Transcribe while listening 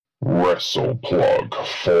Wrestle Plug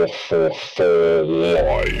 444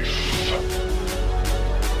 Life.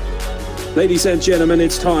 Ladies and gentlemen,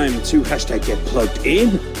 it's time to hashtag get plugged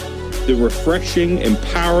in. The refreshing,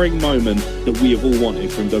 empowering moment that we have all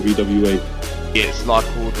wanted from WWE. It's like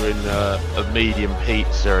ordering a medium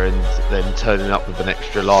pizza and then turning up with an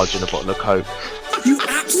extra large and a bottle of Coke. You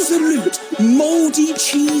absolute mouldy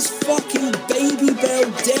cheese fucking baby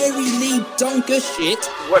bell dairy leaf dunker shit.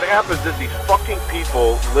 What happens is these fucking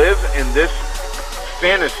people live in this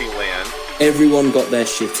fantasy land. Everyone got their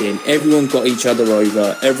shit in. Everyone got each other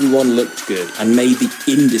over. Everyone looked good and made the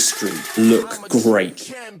industry look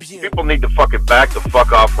great. People need to fucking back the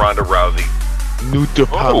fuck off Ronda Rousey. New to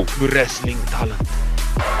wrestling talent.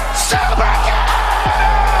 Super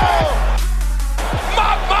kill!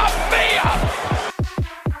 Mamma mia!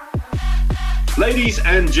 Ladies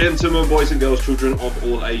and gentlemen, boys and girls, children of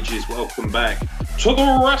all ages, welcome back to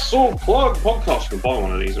the Wrestle Plug podcast. You can buy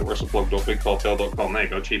one of these at wrestleplug.bigcartel.com. There you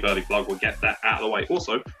go, cheap early plug. We'll get that out of the way.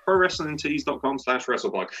 Also,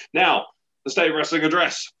 prowrestlingtees.com/wrestleplug. Now, the state wrestling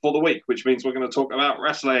address for the week, which means we're going to talk about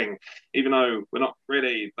wrestling, even though we're not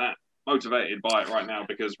really that motivated by it right now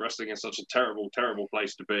because wrestling is such a terrible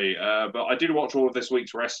place to be. But I did watch all of this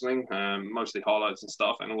week's wrestling, mostly highlights and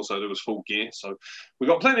stuff, and also there was Full Gear. So we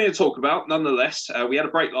got plenty to talk about. Nonetheless, we had a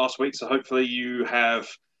break last week, so hopefully you have,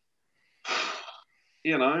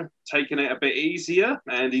 taken it a bit easier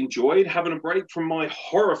and enjoyed having a break from my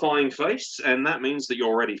horrifying face. And that means that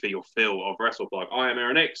you're ready for your fill of WrestlePlug. I am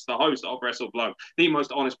Aaron X, the host of WrestlePlug, the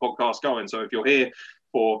most honest podcast going. So if you're here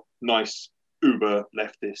for nice, uber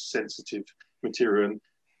leftist sensitive material and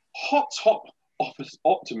hot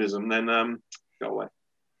optimism, then go away,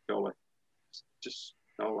 just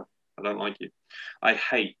go away. I don't like you. I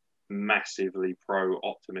hate massively pro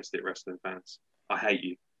optimistic wrestling fans. I hate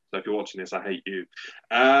you. So if you're watching this, I hate you.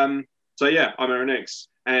 So yeah, I'm Aaron X,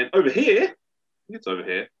 and over here, it's over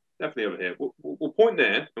here, definitely over here, we'll point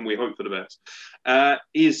there and we hope for the best,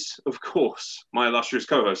 is, of course, my illustrious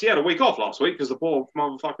co-host. He had a week off last week because the poor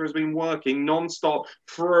motherfucker has been working non-stop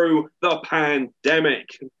through the pandemic.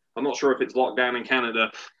 I'm not sure if it's lockdown in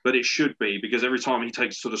Canada, but it should be, because every time he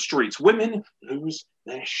takes to the streets, women lose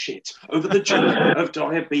their shit over the joke of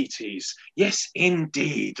diabetes. Yes,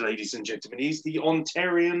 indeed, ladies and gentlemen. He's the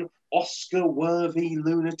Ontarian Oscar-worthy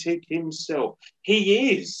lunatic himself.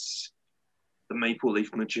 He is the Maple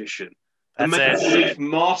Leaf Magician. The Maple Leaf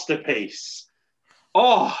Masterpiece.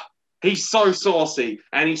 Oh, he's so saucy,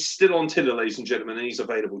 and he's still on Tinder, ladies and gentlemen, and he's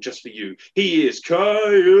available just for you. He is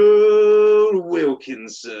Kyle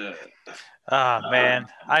Wilkinson. Oh, man,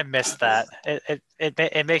 I missed that.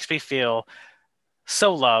 It makes me feel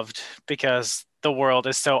so loved because the world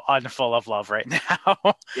is so unfull of love right now.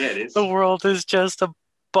 Yeah, it is. The world is just a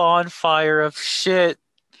bonfire of shit.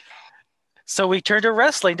 So we turn to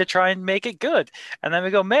wrestling to try and make it good. And then we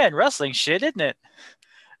go, man, wrestling shit, isn't it?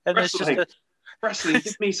 And wrestling. It's just Wrestling,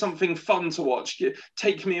 give me something fun to watch.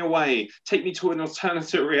 Take me away. Take me to an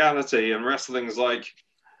alternative reality. And wrestling's like,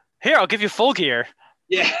 here, I'll give you Full Gear.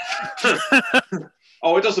 Yeah.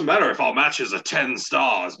 Oh, it doesn't matter if our matches are 10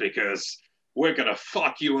 stars because we're going to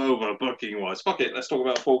fuck you over booking-wise. Fuck it, let's talk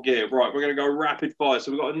about Full Gear. Right, we're going to go rapid fire.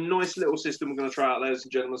 So we've got a nice little system we're going to try out, ladies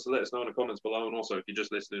and gentlemen. So let us know in the comments below. And also, if you're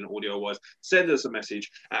just listening audio-wise, send us a message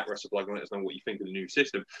at WrestlePlug and let us know what you think of the new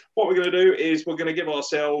system. What we're going to do is we're going to give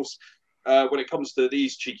ourselves, when it comes to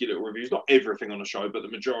these cheeky little reviews, not everything on the show, but the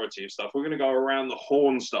majority of stuff, we're going to go around the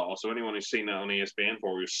horn style. So anyone who's seen that on ESPN, for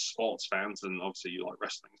all your sports fans, and obviously you like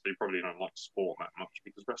wrestling, so you probably don't like sport that much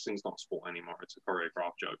because wrestling's not sport anymore. It's a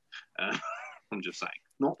choreographed joke. I'm just saying.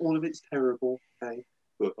 Not all of it's terrible, okay?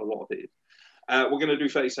 But a lot of it is. We're going to do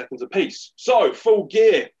 30 seconds apiece. So, Full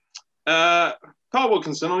Gear. Carl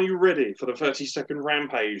Wilkinson, are you ready for the 30-second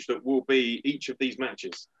rampage that will be each of these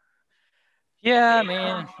matches? Yeah, I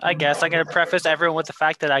mean, I guess I'm going to preface everyone with the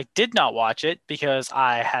fact that I did not watch it because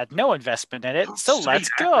I had no investment in it. So let's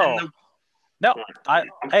go. No,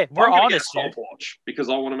 hey, we're honest here. Watch because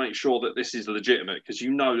I want to make sure that this is legitimate because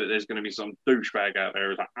you know that there's going to be some douchebag out there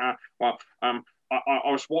who's like, I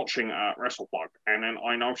was watching WrestlePlug and then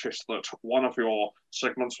I noticed that one of your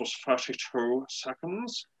segments was 32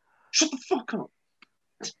 seconds. Shut the fuck up.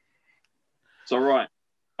 It's all right.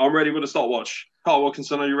 I'm ready with a stopwatch. Carl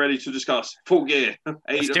Wilkinson, are you ready to discuss Full Gear?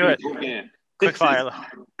 Let's do it. Full Gear. Quick fire.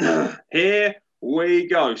 Here we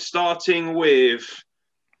go. Starting with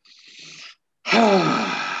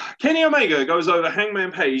Kenny Omega goes over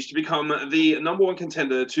Hangman Page to become the number one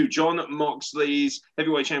contender to Jon Moxley's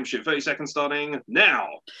heavyweight championship. 30 seconds starting now.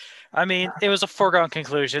 I mean, it was a foregone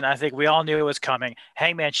conclusion. I think we all knew it was coming.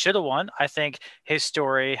 Hangman should have won. I think his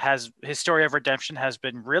story of redemption has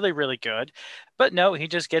been really, really good. But no, he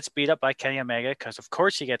just gets beat up by Kenny Omega because of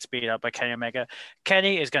course he gets beat up by Kenny Omega.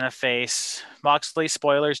 Kenny is gonna face Moxley.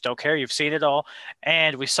 Spoilers, don't care. You've seen it all.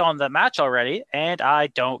 And we saw in the match already, and I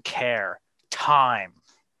don't care. Time.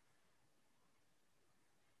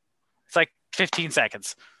 It's like 15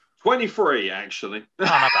 seconds. 23, actually. Oh,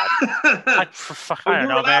 not bad. I don't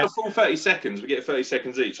know, man. A full 30 seconds. We get 30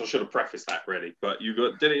 seconds each. I should have prefaced that ready, but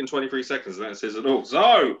did it in 23 seconds, and that says it all.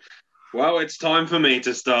 So, well, it's time for me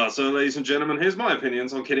to start. So, ladies and gentlemen, here's my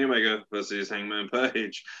opinions on Kenny Omega versus Hangman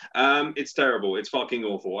Page. It's terrible. It's fucking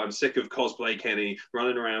awful. I'm sick of cosplay Kenny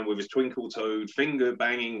running around with his twinkle toed, finger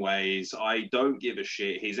banging ways. I don't give a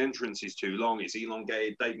shit. His entrance is too long. It's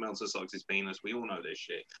elongated. Dave Meltzer sucks his penis. We all know this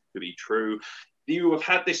shit to be true. You have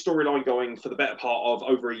had this storyline going for the better part of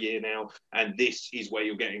over a year now, and this is where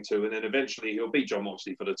you're getting to. And then eventually he'll beat Jon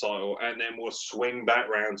Moxley for the title, and then we'll swing back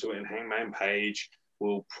round to it, and Hangman Page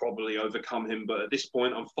will probably overcome him. But at this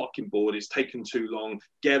point, I'm fucking bored. It's taken too long.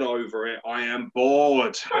 Get over it. I am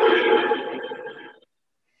bored.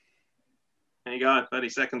 There you go. 30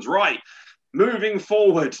 seconds. Right. Moving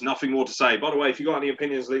forward, nothing more to say. By the way, if you've got any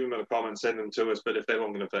opinions, leave them in the comments, send them to us. But if they're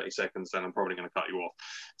longer than 30 seconds, then I'm probably going to cut you off.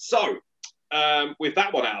 So, with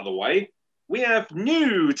that one out of the way, we have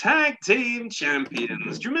new tag team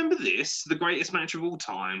champions. Do you remember this? The greatest match of all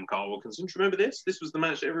time, Carl Wilkinson. Do you remember this? This was the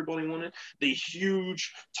match that everybody wanted. The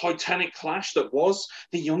huge titanic clash that was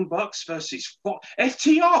the Young Bucks versus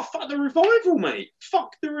FTR. Fuck the Revival, mate.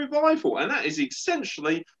 Fuck the Revival. And that is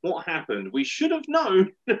essentially what happened. We should have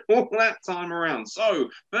known all that time around. So,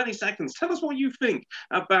 30 seconds. Tell us what you think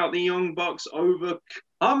about the Young Bucks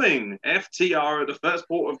overcoming FTR at the first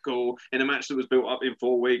port of call in a match that was built up in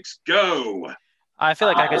 4 weeks. Go! I feel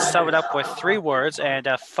like I could sum it up with 3 words and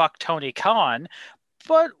fuck Tony Khan,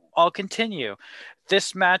 but I'll continue.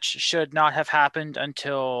 This match should not have happened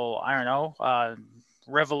until, I don't know,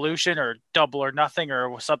 Revolution or Double or Nothing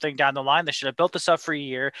or something down the line. They should have built this up for a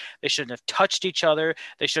year. They shouldn't have touched each other.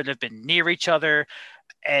 They shouldn't have been near each other.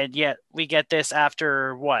 And yet we get this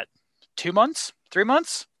after, what, 2 months? 3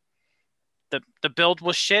 months? The build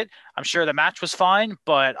was shit. I'm sure the match was fine,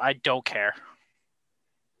 but I don't care.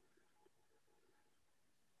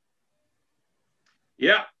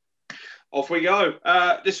 Yeah, off we go.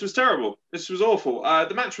 This was terrible. This was awful.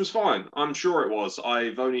 The match was fine. I'm sure it was.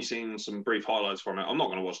 I've only seen some brief highlights from it. I'm not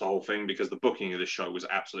going to watch the whole thing because the booking of this show was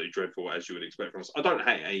absolutely dreadful, as you would expect from us. I don't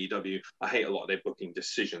hate AEW. I hate a lot of their booking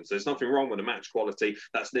decisions. There's nothing wrong with the match quality.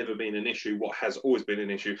 That's never been an issue. What has always been an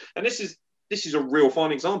issue. And this is a real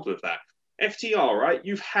fine example of that. FTR, right?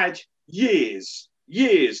 You've had years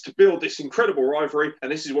to build this incredible rivalry,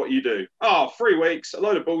 and this is what you do. 3 weeks, a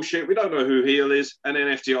load of bullshit. We don't know who heel is, and then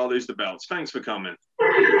FTR lose the belts. Thanks for coming.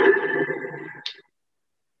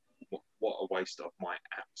 What a waste of my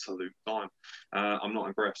absolute time. I'm not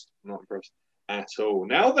impressed. I'm not impressed at all.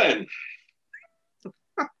 Now then,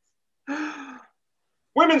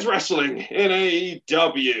 women's wreshling in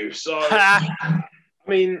AEW. So, I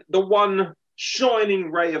mean, the one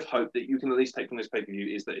shining ray of hope that you can at least take from this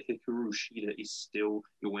pay-per-view is that Hikaru Shida is still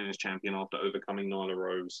your women's champion after overcoming Nyla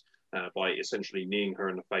Rose by essentially kneeing her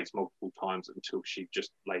in the face multiple times until she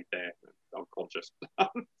just laid there unconscious.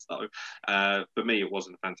 So for me, it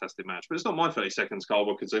wasn't a fantastic match. But it's not my 30 seconds, Carl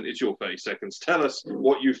Wilkinson. It's your 30 seconds. Tell us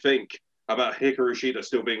what you think about Hikaru Shida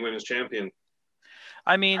still being women's champion.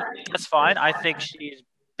 I mean, that's fine. I think she's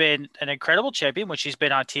been an incredible champion when she's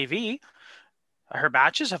been on TV. Her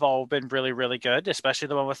matches have all been really, really good, especially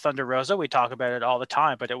the one with Thunder Rosa. We talk about it all the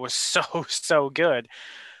time, but it was so good.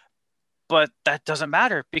 But that doesn't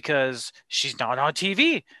matter because she's not on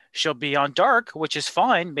TV. She'll be on Dark, which is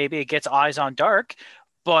fine. Maybe it gets eyes on Dark,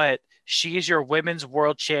 but she is your women's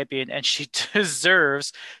world champion and she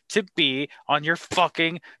deserves to be on your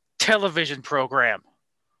fucking television program.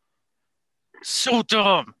 So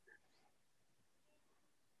dumb.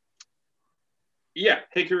 Yeah,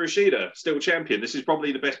 Hikaru Shida, still champion. This is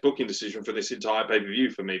probably the best booking decision for this entire pay-per-view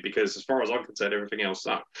for me because as far as I'm concerned, everything else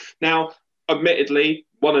sucked. Now, admittedly,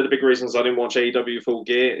 one of the big reasons I didn't watch AEW Full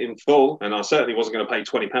Gear in full, and I certainly wasn't going to pay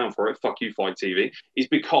 £20 for it, fuck you, Fight TV, is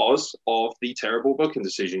because of the terrible booking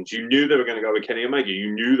decisions. You knew they were going to go with Kenny Omega.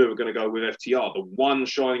 You knew they were going to go with FTR. The one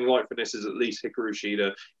shining light for this is at least Hikaru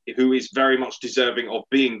Shida, who is very much deserving of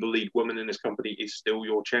being the lead woman in this company, is still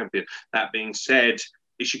your champion. That being said,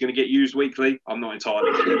 is she going to get used weekly? I'm not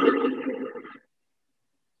entirely sure.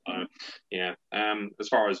 Yeah. As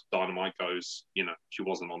far as Dynamite goes, she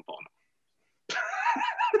wasn't on Dynamite.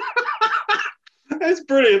 It's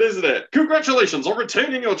brilliant, isn't it? Congratulations on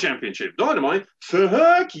retaining your championship. Dynamite,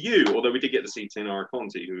 fuck you. Although we did get to see Tina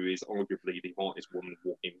Conti, who is arguably the hottest woman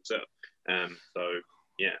walking himself. So,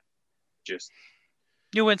 yeah, just...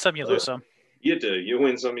 You win some, you lose some. You do. You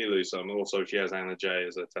win some, you lose some. Also, she has Anna Jay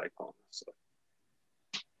as a tag partner. So,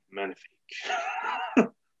 magnifique.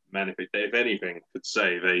 Magnifique. If anything could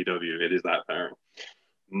save AEW, it is that parent.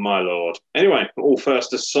 My lord. Anyway, all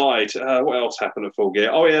first aside, what else happened at Full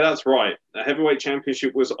Gear? Oh, yeah, that's right. The heavyweight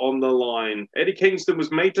championship was on the line. Eddie Kingston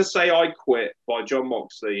was made to say I quit by Jon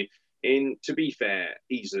Moxley in, to be fair,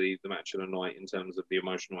 easily the match of the night in terms of the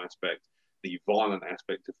emotional aspect, the violent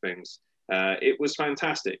aspect of things. It was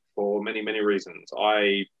fantastic for many, many reasons.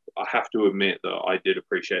 I have to admit that I did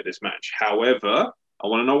appreciate this match. However, I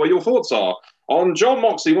want to know what your thoughts are on Jon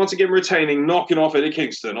Moxley once again retaining, knocking off Eddie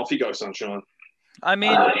Kingston. Off you go, Sunshine. I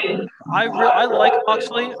mean, I like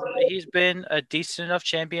Moxley. He's been a decent enough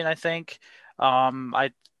champion, I think.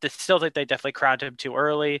 I still think they definitely crowned him too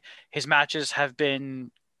early. His matches have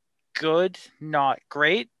been good, not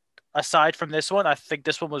great. Aside from this one, I think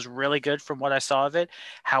this one was really good from what I saw of it.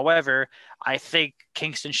 However, I think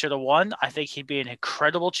Kingston should have won. I think he'd be an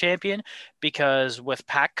incredible champion because with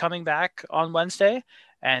Pac coming back on Wednesday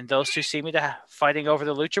and those two see me fighting over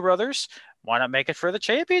the Lucha Brothers, why not make it for the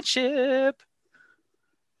championship?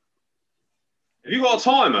 Have you got a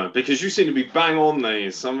timer? Because you seem to be bang on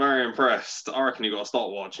these. I'm very impressed. I reckon you've got to start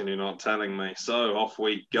watching. You're not telling me. So off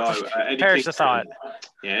we go. Perish the thought.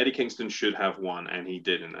 Yeah, Eddie Kingston should have won, and he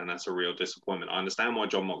didn't, and that's a real disappointment. I understand why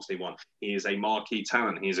Jon Moxley won. He is a marquee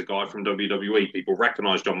talent. He's a guy from WWE. People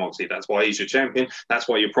recognize Jon Moxley. That's why he's your champion. That's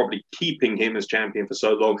why you're probably keeping him as champion for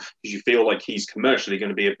so long, because you feel like he's commercially going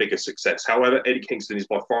to be a bigger success. However, Eddie Kingston is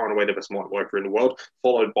by far and away the best mic worker in the world,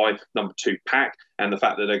 followed by number 2, Pac, and the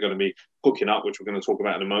fact that they're going to be hooking up, which we're going to talk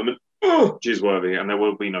about in a moment, jizz-worthy, and there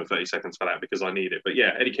will be no 30 seconds for that because I need it. But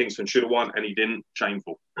yeah, Eddie Kingston should have won, and he didn't.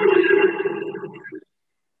 Shameful.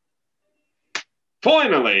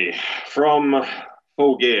 Finally, from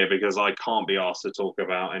Full Gear, because I can't be asked to talk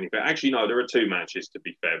about anything. Actually, no, there are 2 matches, to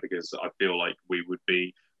be fair, because I feel like we would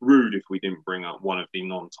be rude if we didn't bring up one of the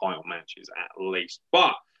non-title matches at least.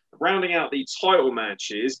 But rounding out the title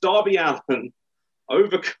matches, Darby Allin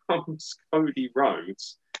overcomes Cody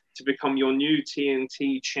Rhodes to become your new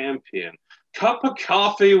TNT champion. Cup of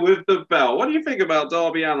coffee with the bell. What do you think about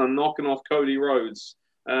Darby Allin knocking off Cody Rhodes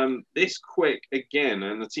this quick again,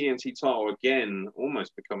 and the TNT title again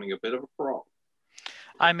almost becoming a bit of a prop?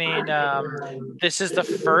 I mean, this is the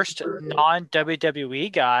first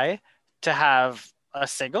non-WWE guy to have a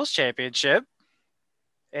singles championship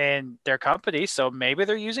in their company, so maybe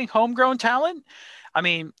they're using homegrown talent. I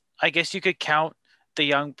mean, I guess you could count the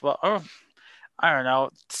young... I don't know.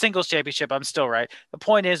 Singles championship, I'm still right. The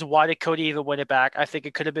point is, why did Cody even win it back? I think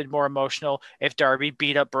it could have been more emotional if Darby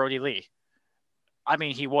beat up Brody Lee. I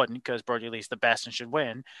mean, he wouldn't because Brody Lee's the best and should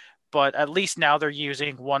win. But at least now they're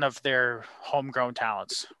using one of their homegrown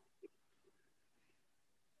talents.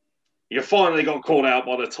 You finally got called out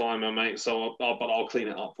by the timer, mate. So, but I'll clean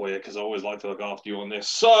it up for you because I always like to look after you on this.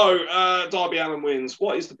 So, Darby Allin wins.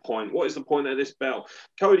 What is the point? What is the point of this belt?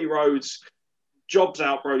 Cody Rhodes jobs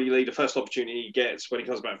out Brody Lee the first opportunity he gets when he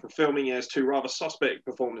comes back from filming. He has 2 rather suspect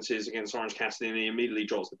performances against Orange Cassidy, and he immediately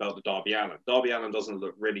drops the belt to Darby Allin. Darby Allin doesn't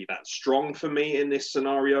look really that strong for me in this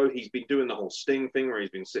scenario. He's been doing the whole Sting thing where he's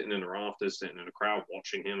been sitting in the rafters, sitting in the crowd,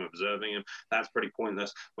 watching him, observing him. That's pretty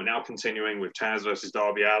pointless. We're now continuing with Taz versus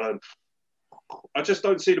Darby Allin. I just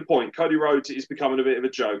don't see the point. Cody Rhodes is becoming a bit of a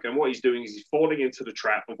joke, and what he's doing is he's falling into the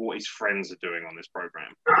trap of what his friends are doing on this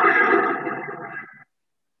program.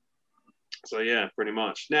 So, yeah, pretty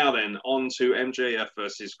much. Now then, on to MJF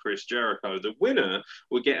versus Chris Jericho. The winner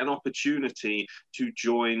will get an opportunity to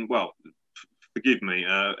join, well, forgive me,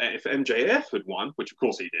 if MJF had won, which of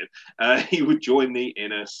course he did, he would join the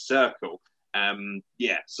Inner Circle.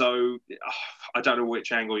 Yeah, so I don't know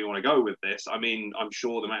which angle you want to go with this. I mean, I'm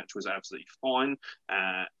sure the match was absolutely fine.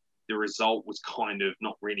 The result was kind of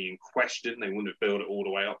not really in question. They wouldn't have built it all the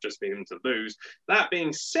way up just for him to lose. That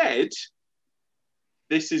being said,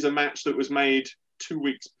 this is a match that was made 2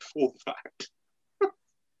 weeks before the fact.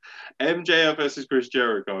 MJF versus Chris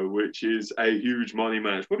Jericho, which is a huge money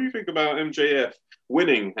match. What do you think about MJF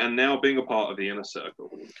winning and now being a part of the Inner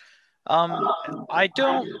Circle? I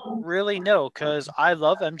don't really know because I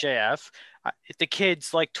love MJF. The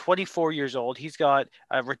kid's like 24 years old. He's got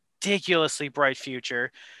a ridiculously bright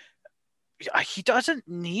future. He doesn't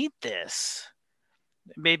need this.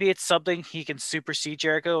 Maybe it's something he can supersede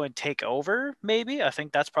Jericho and take over, maybe. I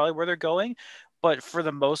think that's probably where they're going. But for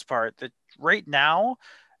the most part, right now,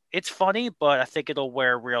 it's funny, but I think it'll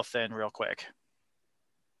wear real thin real quick.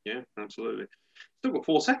 Yeah, absolutely. Still got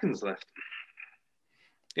 4 seconds left.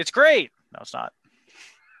 It's great. No, it's not.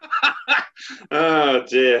 Oh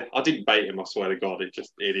dear, I didn't bait him. I swear to God, it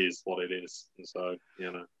is what it is. And so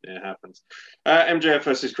it happens. MJF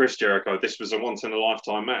versus Chris Jericho. This was a once in a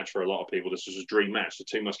lifetime match for a lot of people. This was a dream match. The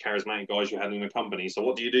 2 most charismatic guys you had in the company. So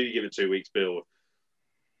what do? You give it 2 weeks build.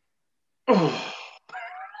 Oh,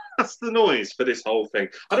 that's the noise for this whole thing.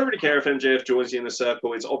 I don't really care if MJF joins you in the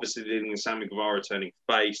circle. It's obviously leading to Sammy Guevara turning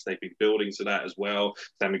face. They've been building to that as well.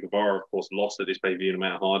 Sammy Guevara, of course, lost at this pay-per-view to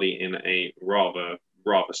Matt Hardy in a rather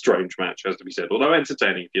strange match, has to be said. Although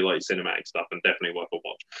entertaining if you like cinematic stuff and definitely worth a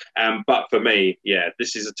watch. But for me, yeah,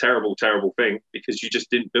 this is a terrible, terrible thing because you just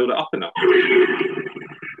didn't build it up enough.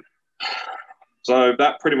 So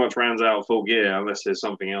that pretty much rounds out Full Gear, unless there's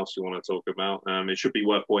something else you want to talk about. It should be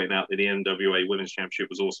worth pointing out that the NWA Women's Championship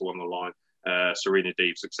was also on the line. Serena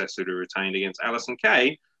Deeb successfully retained against Allysin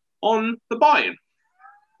Kay on the buy-in.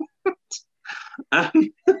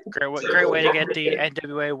 Great way to get the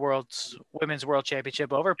NWA Women's World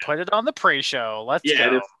Championship over. Put it on the pre-show. Let's go.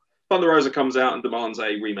 And Thunder Rosa comes out and demands a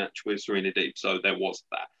rematch with Serena Deeb. So there was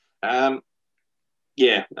that. Do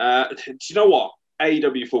you know what?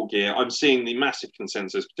 AEW Full Gear, I'm seeing the massive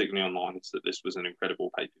consensus, particularly online, is that this was an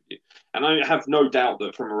incredible pay-per-view. And I have no doubt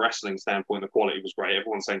that from a wrestling standpoint, the quality was great.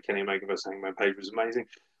 Everyone's saying Kenny Omega versus Hangman Page was amazing.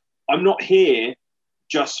 I'm not here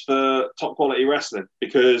just for top quality wrestling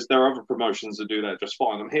because there are other promotions that do that just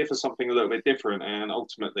fine. I'm here for something a little bit different, and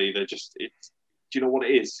ultimately do you know what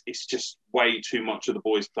it is? It's just way too much of the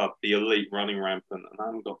boys club, the elite running rampant, and I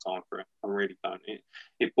haven't got time for it. I really don't.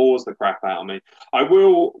 It bores the crap out of me. I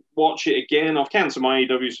will watch it again. I've cancelled my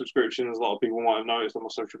AEW subscription, as a lot of people might have noticed on my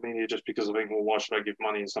social media, just because I think, well, why should I give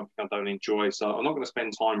money in something I don't enjoy? So I'm not going to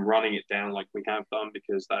spend time running it down like we have done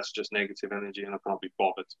because that's just negative energy and I can't be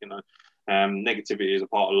bothered, Negativity is a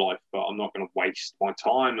part of life, but I'm not going to waste my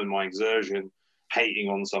time and my exertion hating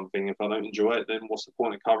on something. If I don't enjoy it, then what's the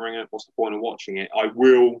point of covering it? What's the point of watching it? I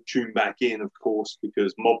will tune back in, of course,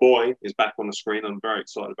 because my boy is back on the screen. I'm very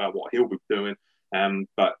excited about what he'll be doing.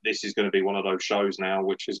 But this is going to be one of those shows now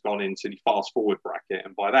which has gone into the fast forward bracket.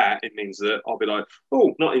 And by that, it means that I'll be like,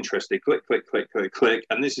 oh, not interested. Click, click, click, click, click.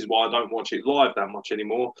 And this is why I don't watch it live that much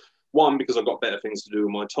anymore. One, because I've got better things to do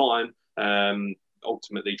with my time.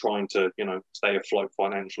 Ultimately trying to, stay afloat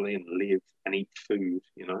financially and live and eat food,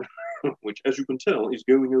 which, as you can tell, is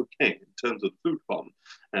going okay in terms of the food department.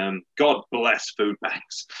 God bless food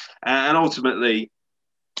banks. And ultimately,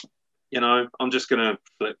 I'm just going to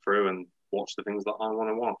flip through and watch the things that I want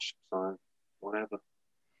to watch. So, whatever.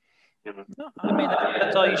 No, I mean,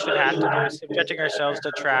 that's all you should have to do. Subjecting ourselves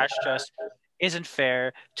to trash just isn't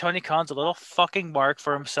fair. Tony Khan's a little fucking mark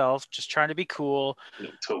for himself, just trying to be cool. A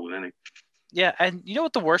little tool, isn't he? Yeah, and you know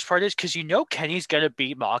what the worst part is? Because Kenny's going to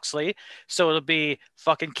beat Moxley, so it'll be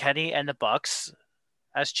fucking Kenny and the Bucks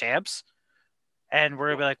as champs, and we're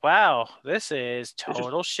going to be like, wow, this is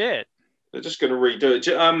total shit. They're just going to redo it.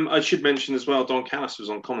 I should mention as well, Don Callis was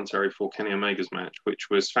on commentary for Kenny Omega's match, which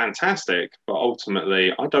was fantastic, but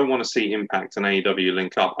ultimately, I don't want to see Impact and AEW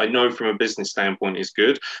link up. I know from a business standpoint it's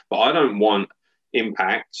good, but I don't want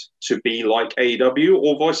Impact to be like AEW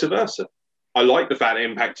or vice versa. I like the fact that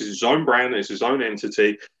Impact is its own brand, it's its own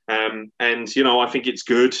entity, and I think it's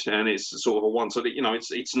good, and it's sort of a one. So that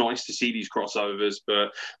it's nice to see these crossovers.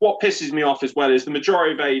 But what pisses me off as well is the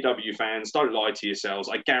majority of AEW fans, don't lie to yourselves.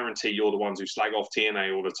 I guarantee you're the ones who slag off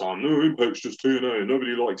TNA all the time. No, Impact's just TNA,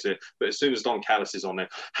 nobody likes it. But as soon as Don Callis is on there,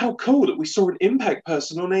 how cool that we saw an Impact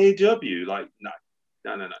person on AEW. Like, no.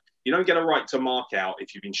 You don't get a right to mark out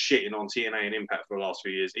if you've been shitting on TNA and Impact for the last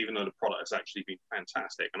few years, even though the product has actually been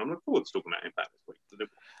fantastic. And I'm looking forward to talking about Impact this week.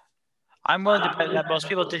 I'm willing to bet that most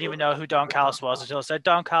people didn't even know who Don Callis was until it said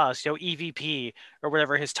Don Callis, EVP or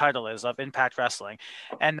whatever his title is of Impact Wrestling,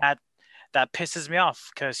 and that pisses me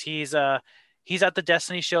off because he's at the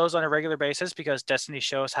Destiny shows on a regular basis because Destiny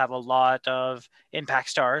shows have a lot of Impact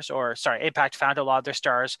stars, Impact found a lot of their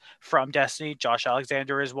stars from Destiny. Josh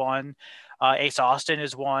Alexander is one. Ace Austin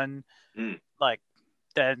is one.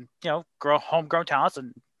 Homegrown talents.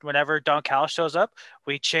 And whenever Don Callis shows up,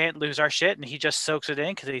 we chant, lose our shit. And he just soaks it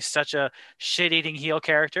in because he's such a shit-eating heel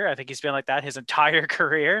character. I think he's been like that his entire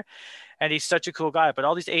career. And he's such a cool guy. But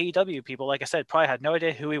all these AEW people, like I said, probably had no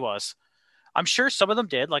idea who he was. I'm sure some of them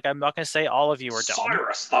did. Like, I'm not going to say all of you are dumb.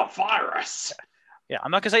 Cyrus the Virus. Yeah, I'm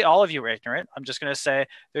not going to say all of you are ignorant. I'm just going to say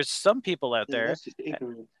there's some people out there. That's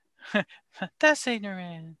ignorant. That's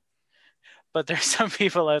ignorant. But there's some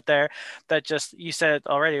people out there that just, you said it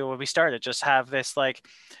already when we started, just have this, like,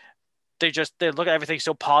 they look at everything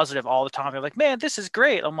so positive all the time. They're like, man, this is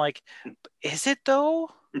great. I'm like, is it though?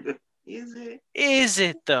 Is it? Is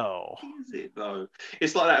it though? Is it though?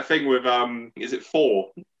 It's like that thing with is it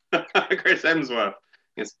Thor? Chris Hemsworth.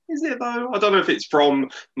 Is it though? I don't know if it's from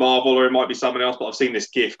Marvel or it might be someone else, but I've seen this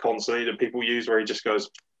GIF constantly that people use where he just goes,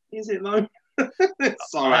 "Is it though?"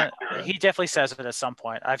 It's so accurate. He definitely says it at some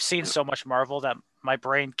point. I've seen so much Marvel that my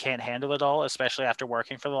brain can't handle it all, especially after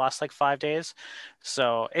working for the last like 5 days.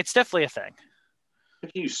 So it's definitely a thing. If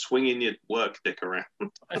you swinging your work dick around,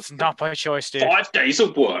 It's not by choice, dude. 5 days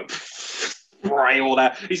of work. Right, all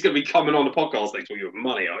that. He's going to be coming on the podcast next week with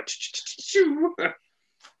money.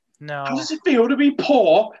 No. How does it feel to be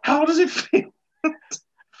poor? How does it feel?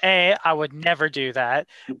 A, I would never do that.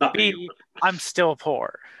 B, I'm still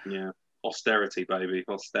poor. Yeah. Austerity, baby.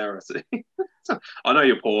 Austerity. I know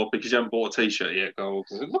you're poor because you haven't bought a t-shirt yet. Go,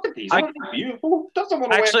 look at these. Aren't they beautiful? Doesn't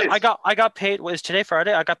want to Actually, wear this. I got paid. Was today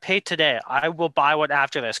Friday? I got paid today. I will buy one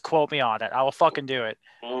after this. Quote me on it. I will fucking do it.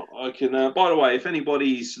 Well, I can. By the way, if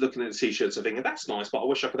anybody's looking at the t-shirts and thinking that's nice, but I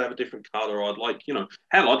wish I could have a different color. I'd like,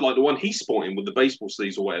 hell, I'd like the one he's sporting with the baseball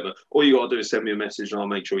sleeves or whatever. All you got to do is send me a message and I'll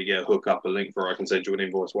make sure you get a hook up, a link for. I can send you an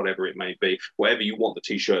invoice, whatever it may be, whatever you want the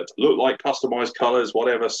t-shirt to look like, customized colors,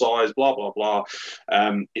 whatever size, blah blah blah.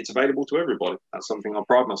 It's available to everybody. That's something I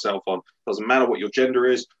pride myself on. Doesn't matter what your gender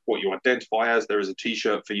is, what you identify as. There is a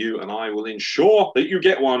t-shirt for you, and I will ensure that you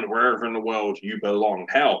get one wherever in the world you belong.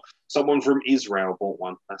 Hell, someone from Israel bought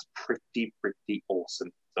one. That's pretty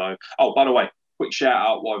awesome. So, oh, by the way, quick shout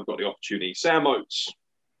out while I've got the opportunity. Sam Oates,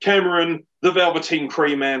 Cameron, the Velveteen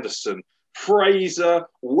Cream Anderson, Fraser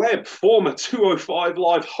Webb, former 205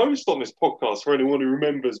 Live host on this podcast, for anyone who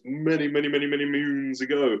remembers many moons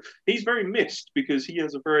ago. He's very missed because he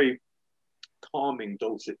has a very calming,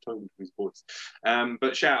 dulcet tone to his voice.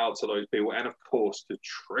 But shout out to those people. And of course, to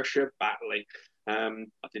Trisha Batley. I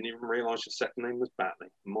didn't even realise your second name was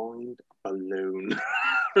Batley. Mind blown.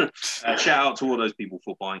 Shout out to all those people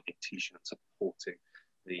for buying a t-shirt and supporting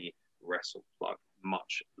the Wrestle Plug.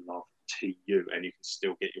 Much love to you. And you can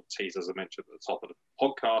still get your tees, as I mentioned at the top of the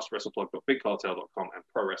podcast, wrestleplug.bigcartel.com and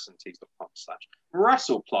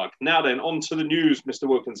prowrestlingtees.com/WrestlePlug. Now then, on to the news, Mr.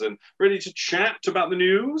 Wilkinson. Ready to chat about the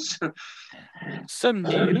news? Some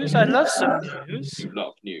news? I love some news. You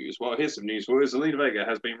love news. Well, here's some news for you. Zelina Vega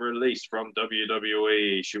has been released from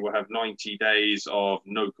WWE. She will have 90 days of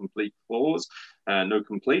no complete clause. No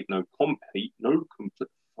compete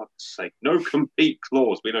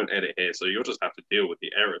clause. We don't edit here, so you'll just have to deal with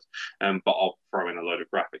the errors. But I'll throw in a load of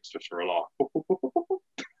graphics just for a laugh.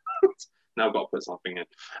 Now I've got to put something in.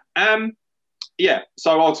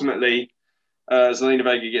 So ultimately, Zelina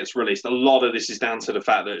Vega gets released. A lot of this is down to the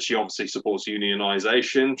fact that she obviously supports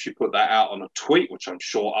unionization. She put that out on a tweet, which I'm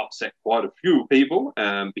sure upset quite a few people,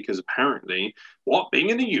 because apparently, being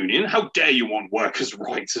in the union? How dare you want workers'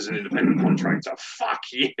 rights as an independent contractor? Fuck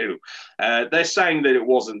you. They're saying that it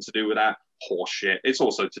wasn't to do with that horseshit. It's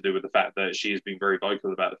also to do with the fact that she has been very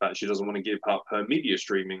vocal about the fact she doesn't want to give up her media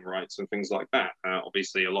streaming rights and things like that.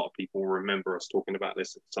 Obviously, a lot of people remember us talking about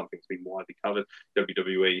this. It's something that's been widely covered.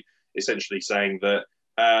 WWE essentially saying that,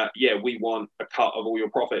 we want a cut of all your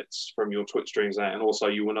profits from your Twitch streams, and also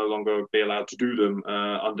you will no longer be allowed to do them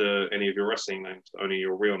under any of your wrestling names, only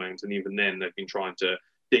your real names. And even then, they've been trying to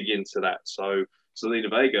dig into that. So Zelina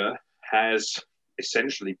Vega has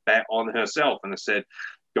essentially bet on herself and has said,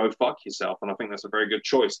 go fuck yourself. And I think that's a very good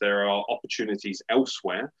choice. There are opportunities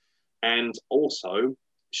elsewhere. And also,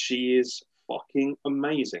 she is fucking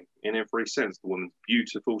amazing in every sense. The woman's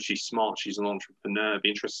beautiful. She's smart. She's an entrepreneur. It'd be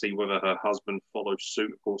interesting to see whether her husband follows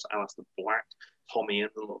suit. Of course, Aleister Black, Tommy,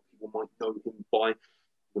 and a lot of people might know him by.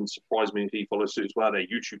 Wouldn't surprise me if he follows suit as well. Their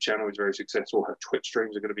YouTube channel is very successful. Her Twitch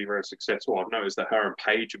streams are going to be very successful. I've noticed that her and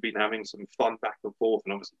Paige have been having some fun back and forth,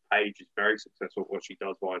 and obviously Paige is very successful at what she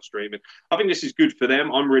does via streaming. I think this is good for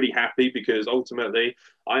them. I'm really happy because ultimately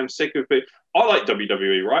I am sick of it. I like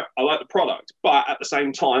WWE, right? I like the product, but at the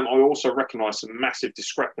same time, I also recognize some massive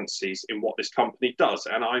discrepancies in what this company does,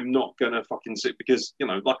 and I'm not going to fucking sit because,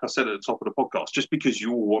 like I said at the top of the podcast, just because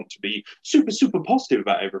you all want to be super positive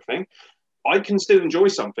about everything, I can still enjoy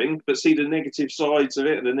something, but see the negative sides of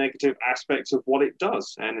it and the negative aspects of what it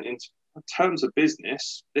does. And in terms of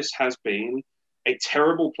business, this has been a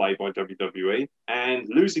terrible play by WWE. And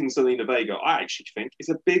losing Zelina Vega, I actually think, is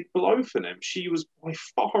a big blow for them. She was by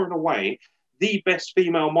far and away the best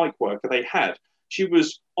female mic worker they had. She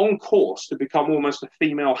was on course to become almost a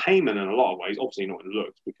female Heyman in a lot of ways. Obviously not in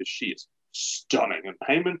looks, because she is stunning. And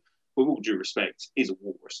Heyman, with all due respect, is a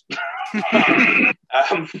walrus.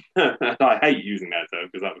 I hate using that term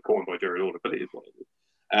because that was coined by Jerry Lawler, but it is what it is.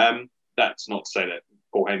 That's not to say that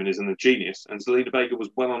Paul Heyman isn't a genius, and Zelina Vega was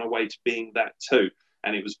well on her way to being that too.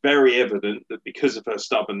 And it was very evident that because of her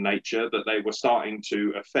stubborn nature, that they were starting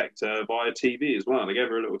to affect her via TV as well. They gave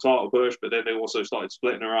her a little title push, but then they also started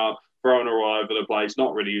splitting her up, throwing her all over the place,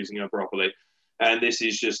 not really using her properly. And this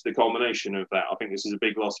is just the culmination of that. I think this is a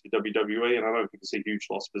big loss for WWE, and I don't think it's a huge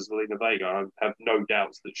loss for Zelina Vega. I have no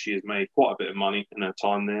doubts that she has made quite a bit of money in her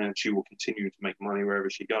time there, and she will continue to make money wherever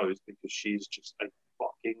she goes because she's just a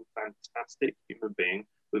fucking fantastic human being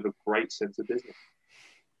with a great sense of business.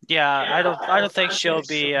 Yeah, I don't think she'll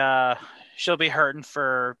be hurting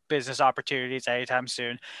for business opportunities anytime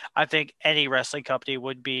soon. I think any wrestling company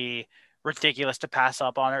would be ridiculous to pass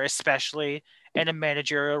up on her, especially in a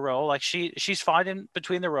managerial role. Like she's fine in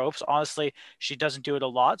between the ropes. Honestly, she doesn't do it a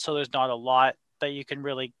lot, so there's not a lot that you can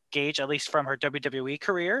really gauge, at least from her WWE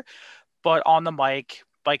career. But on the mic,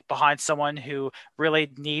 like behind someone who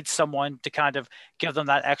really needs someone to kind of give them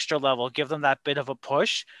that extra level, give them that bit of a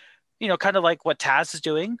push, kind of like what Taz is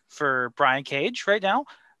doing for Brian Cage right now.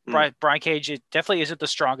 Brian Cage definitely isn't the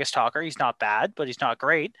strongest talker. He's not bad, but he's not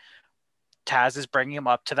great. Taz is bringing him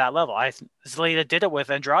up to that level. Zelina did it with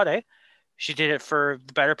Andrade. She did it for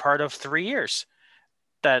the better part of 3 years.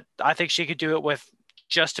 That I think she could do it with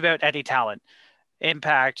just about any talent.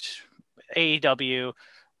 Impact, AEW,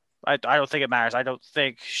 I don't think it matters. I don't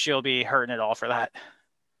think she'll be hurting at all for that.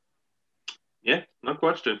 Yeah, no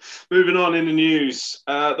question. Moving on in the news.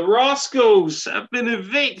 The Rascalz have been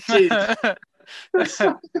evicted. I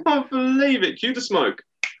can't believe it. Cue the smoke.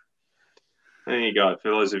 There you go.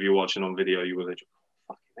 For those of you watching on video, you will enjoy.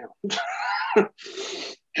 Fucking hell.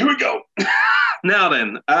 Here we go. Now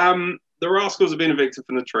then, the Rascalz have been evicted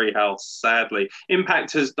from the Treehouse, sadly.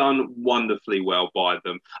 Impact has done wonderfully well by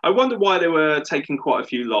them. I wonder why they were taking quite a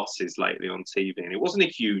few losses lately on TV. And it wasn't a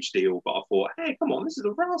huge deal, but I thought, hey, come on, this is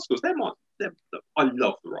the Rascalz. I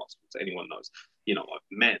love the Rascalz. Anyone knows. I've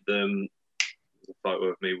met them. There's a photo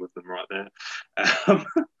of me with them right there.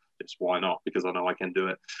 Just why not? Because I know I can do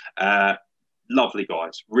it. Lovely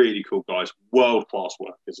guys, really cool guys, world-class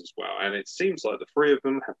workers as well. And it seems like the three of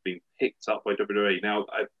them have been picked up by WWE. Now,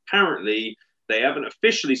 apparently, they haven't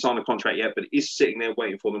officially signed a contract yet, but it is sitting there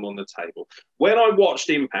waiting for them on the table. When I watched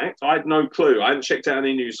Impact, I had no clue. I hadn't checked out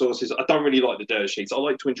any news sources. I don't really like the dirt sheets. I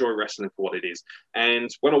like to enjoy wrestling for what it is. And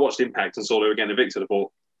when I watched Impact and saw they were getting evicted, I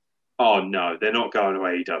thought, oh, no, they're not going to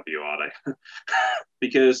AEW, are they?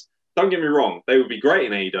 Because don't get me wrong, they would be great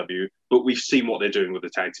in AEW, but we've seen what they're doing with the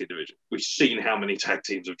tag team division. We've seen how many tag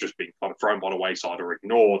teams have just been kind of thrown by the wayside or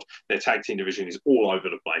ignored. Their tag team division is all over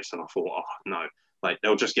the place. And I thought, oh, no,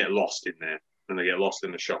 they'll just get lost in there and they get lost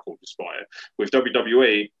in the shuffle despite it. With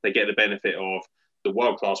WWE, they get the benefit of the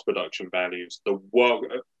world-class production values,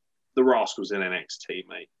 the Rascalz in NXT,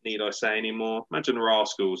 mate. Need I say any more? Imagine the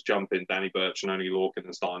Rascalz jumping Danny Burch and Oney Lorcan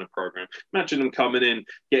and starting a program. Imagine them coming in,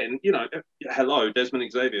 getting, hello, Desmond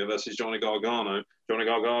Xavier versus Johnny Gargano, Johnny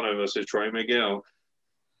Gargano versus Trey Miguel.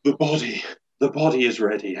 The body is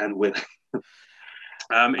ready and willing.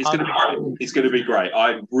 It's going to be great. It's going to be great.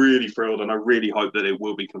 I'm really thrilled, and I really hope that it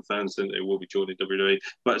will be confirmed soon that it will be joining WWE.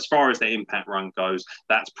 But as far as the Impact run goes,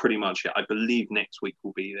 that's pretty much it. I believe next week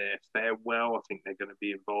will be their farewell. I think they're going to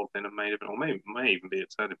be involved in a main event, or may even be a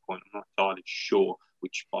turning point. I'm not entirely sure,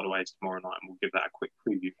 which, by the way, is tomorrow night, and we'll give that a quick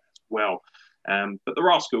preview as well. But the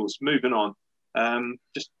Rascalz, moving on.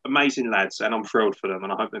 Just amazing lads, and I'm thrilled for them,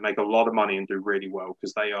 and I hope they make a lot of money and do really well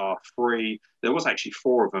because they are free. There was actually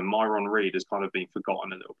 4 of them. Myron Reed has kind of been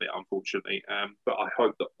forgotten a little bit, unfortunately, but I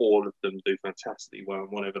hope that all of them do fantastically well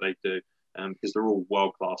in whatever they do, because they're all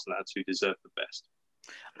world-class lads who deserve the best.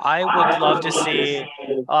 I would love to see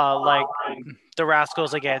like the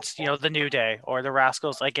Rascalz against the New Day, or the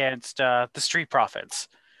Rascalz against the Street Profits.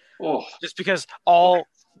 Oh, just because all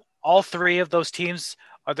 3 of those teams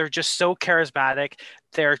they're just so charismatic.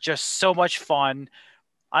 They're just so much fun.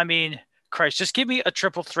 I mean, Christ, just give me a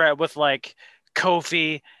triple threat with like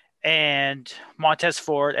Kofi and Montez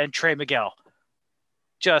Ford and Trey Miguel.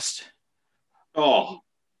 Just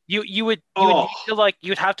you would feel like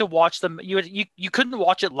you'd have to watch them. You couldn't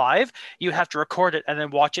watch it live. You'd have to record it and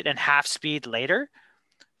then watch it in half speed later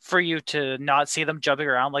for you to not see them jumping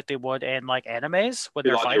around like they would in like animes when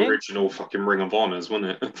they're fighting. The original fucking Ring of Honors,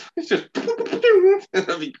 wouldn't it? It's just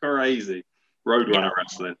that'd be crazy. Roadrunner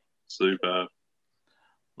wrestling, super.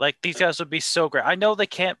 Like these guys would be so great. I know they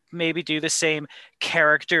can't maybe do the same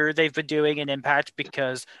character they've been doing in Impact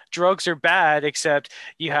because drugs are bad. Except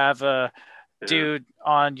you have a dude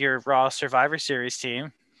on your Raw Survivor Series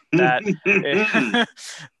team that.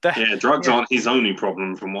 Drugs aren't his only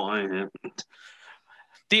problem, from what I hear.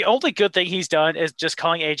 The only good thing he's done is just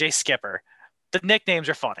calling AJ Skipper. The nicknames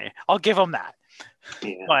are funny. I'll give him that.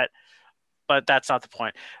 Yeah. But that's not the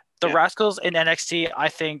point. The Rascalz in NXT, I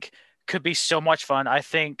think, could be so much fun. I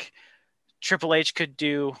think Triple H could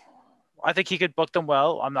do. I think he could book them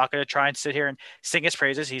well. I'm not going to try and sit here and sing his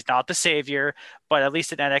praises. He's not the savior, but at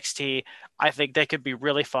least in NXT, I think they could be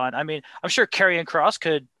really fun. I mean, I'm sure Karrion Kross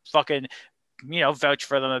could fucking, vouch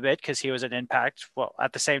for them a bit because he was an Impact. Well,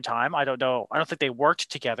 at the same time, I don't know. I don't think they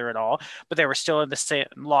worked together at all, but they were still in the same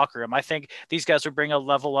locker room. I think these guys would bring a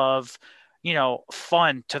level of,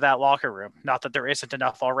 fun to that locker room. Not that there isn't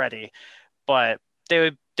enough already, but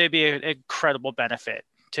they'd be an incredible benefit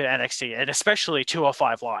to NXT and especially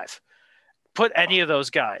 205 Live. Put any of those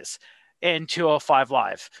guys in 205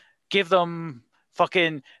 Live. Give them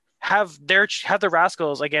fucking have the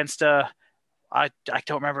Rascalz against I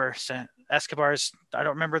don't remember Escobar's. I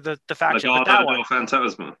don't remember the faction. But that one.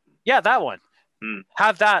 Phantasma. Yeah, that one.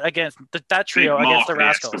 Have that against that trio Big against the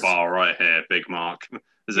Mark Rascalz. Escobar right here, Big Mark.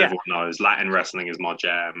 As everyone knows, Latin wrestling is my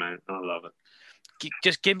jam, man. I love it.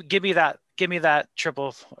 Just give me that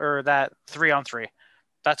triple or that 3-on-3.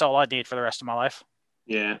 That's all I need for the rest of my life.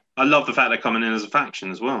 Yeah, I love the fact they're coming in as a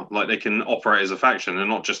faction as well. Like they can operate as a faction. They're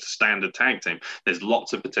not just a standard tag team. There's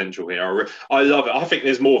lots of potential here. I love it. I think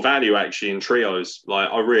there's more value actually in trios. Like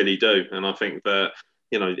I really do. And I think that,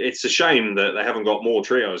 it's a shame that they haven't got more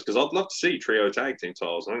trios because I'd love to see trio tag team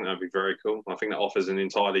titles. I think that'd be very cool. I think that offers an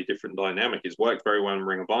entirely different dynamic. It's worked very well in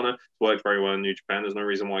Ring of Honor. It's worked very well in New Japan. There's no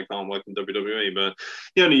reason why it can't work in WWE. But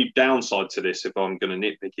the only downside to this, if I'm going to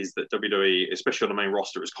nitpick, is that WWE, especially on the main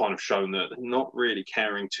roster, has kind of shown that they're not really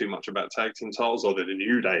caring too much about tag team titles, although the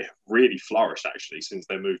New Day have really flourished actually since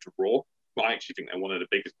they moved to Raw. I actually think they're one of the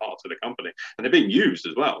biggest parts of the company. And they're being used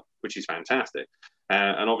as well, which is fantastic.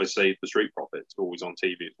 And obviously, the Street Profits are always on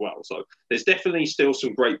TV as well. So there's definitely still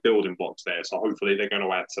some great building blocks there. So hopefully they're going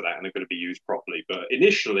to add to that and they're going to be used properly. But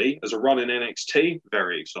initially, as a run in NXT,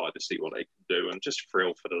 very excited to see what they can do and just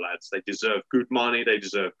thrilled for the lads. They deserve good money. They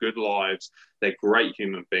deserve good lives. They're great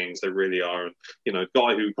human beings. They really are. And, a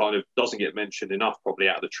guy who kind of doesn't get mentioned enough probably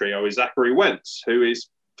out of the trio is Zachary Wentz, who is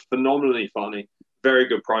phenomenally funny. Very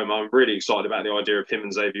good promo. I'm really excited about the idea of him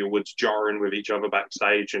and Xavier Woods jarring with each other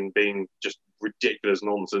backstage and being just ridiculous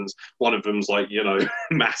nonsense. One of them's like,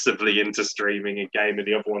 massively into streaming a game and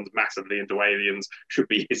the other one's massively into aliens. Should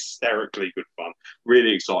be hysterically good fun.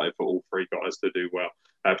 Really excited for all three guys to do well.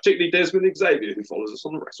 Particularly Desmond Xavier, who follows us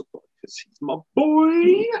on the Wrestle Blog, because he's my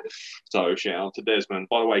boy. So shout out to Desmond.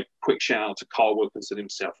 By the way, quick shout out to Carl Wilkinson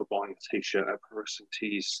himself for buying a t-shirt at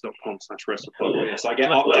wrestlingtees.com/WrestleBlog. Yes, I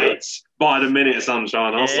get updates by the minute,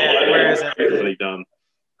 sunshine. I'll say where is it? Definitely done.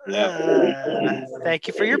 Yeah. Thank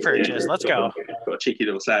you for your purchase. Let's go. Got a cheeky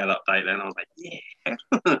little sale update then. I was like, yeah.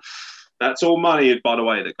 That's all money, by the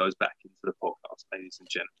way, that goes back into the podcast, ladies and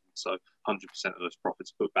gentlemen. So 100% of those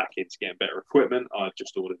profits put back into getting better equipment. I've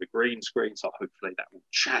just ordered a green screen, so hopefully that will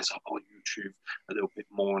jazz up our YouTube a little bit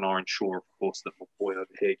more. And I ensure, of course, that my boy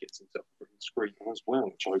over here gets himself a green screen as well,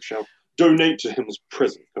 which I shall donate to him as a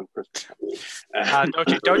present come Christmas.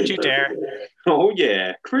 Don't you dare. Oh,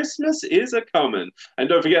 yeah. Christmas is a-coming. And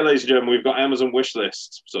don't forget, ladies and gentlemen, we've got Amazon wish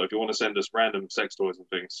lists. So if you want to send us random sex toys and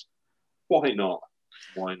things, why not?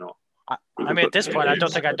 Why not? I mean, at this point, I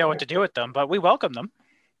don't think I know what to do with them, but we welcome them.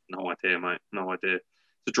 No idea, mate. No idea. It's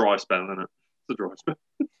a dry spell, isn't it? It's a dry spell.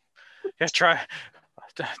 Just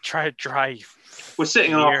try dry. We're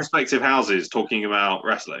sitting in our respective houses talking about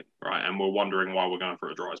wrestling, right? And we're wondering why we're going for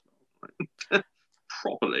a dry spell. Right?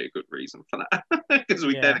 Probably a good reason for that. Because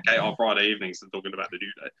we dedicate our Friday evenings to talking about the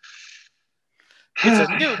New Day. It's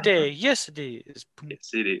a new day. Yes, it is.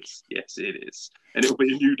 Yes, it is. Yes, it is. And it'll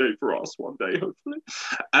be a new day for us one day, hopefully.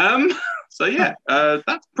 So, yeah,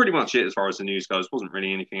 that's pretty much it as far as the news goes. Wasn't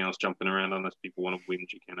really anything else jumping around unless people want to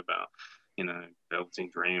whinge again about, Velveteen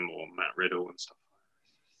Dream or Matt Riddle and stuff.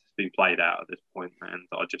 It's been played out at this point, and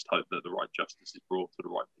I just hope that the right justice is brought to the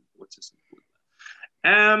right people. It's as simple as that.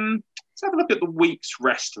 Let's have a look at the week's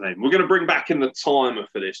wrestling. We're going to bring back in the timer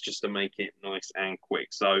for this just to make it nice and quick.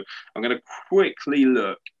 So I'm going to quickly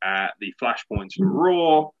look at the flashpoints for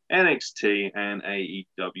Raw, NXT, and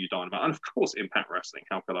AEW Dynamite. And of course, Impact Wrestling.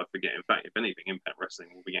 How could I forget? In fact, if anything, Impact Wrestling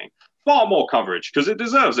will be getting far more coverage because it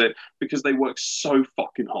deserves it because they work so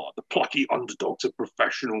fucking hard. The plucky underdogs of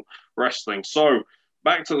professional wrestling. So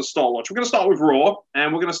back to the start watch. We're going to start with Raw,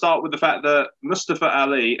 and we're going to start with the fact that Mustafa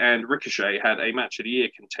Ali and Ricochet had a match of the year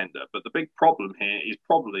contender. But the big problem here is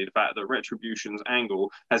probably the fact that Retribution's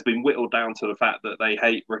angle has been whittled down to the fact that they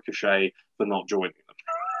hate Ricochet for not joining them.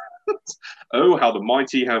 Oh, how the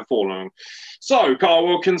mighty have fallen. So, Carl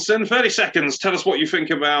Wilkinson, 30 seconds. Tell us what you think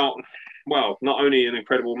about, well, not only an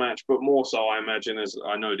incredible match, but more so, I imagine, as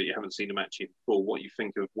I know that you haven't seen the match yet before, what you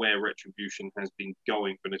think of where Retribution has been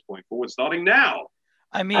going from this point forward, starting now.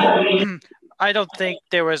 I mean, I don't think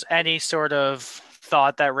there was any sort of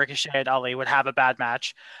thought that Ricochet and Ali would have a bad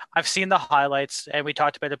match. I've seen the highlights, and we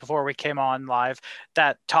talked about it before we came on live.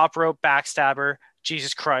 That top rope backstabber,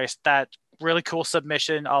 Jesus Christ, that really cool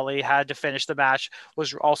submission Ali had to finish the match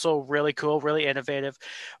was also really cool, really innovative.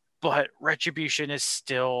 But Retribution is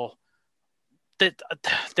still...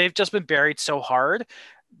 They've just been buried so hard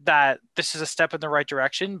that this is a step in the right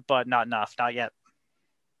direction, but not enough, not yet.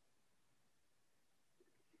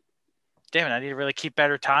 Damn it, I need to really keep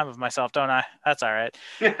better time of myself, don't I? That's all right.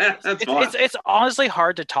 That's fine. It's honestly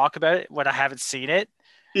hard to talk about it when I haven't seen it.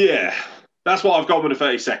 Yeah, that's what I've gone with the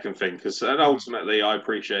 30-second thing, because ultimately I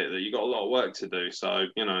appreciate that you got a lot of work to do. So,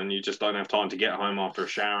 and you just don't have time to get home after a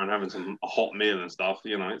shower and having a hot meal and stuff.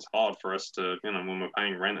 It's hard for us to, when we're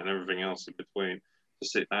paying rent and everything else in between, to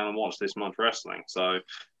sit down and watch this much wrestling. So,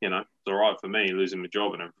 it's all right for me losing my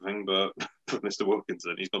job and everything, but for Mr.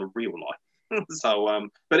 Wilkinson, he's got a real life. So,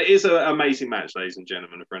 but it is an amazing match, ladies and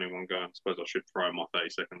gentlemen. For anyone going, I suppose I should throw my 30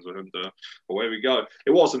 seconds and away we go.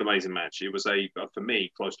 It was an amazing match. It was for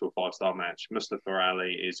me, close to a 5-star match. Mustafa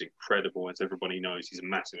Ali is incredible, as everybody knows. He's a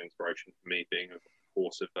massive inspiration for me, being, of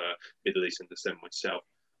course, of Middle Eastern descent myself.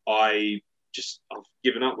 I've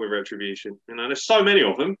given up with Retribution. There's so many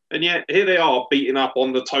of them, and yet here they are beating up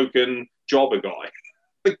on the token jobber guy.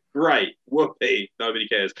 Great, whoopee, nobody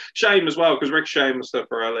cares. Shame as well, because Ricochet and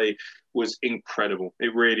Mustafa Ali was incredible.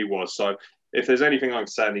 It really was. So if there's anything I can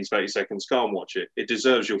say in these 30 seconds, go and watch it. It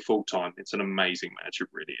deserves your full time. It's an amazing match. It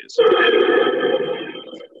really is.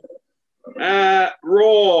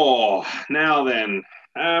 Raw. Now then,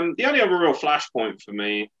 the only other real flashpoint for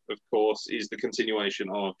me, of course, is the continuation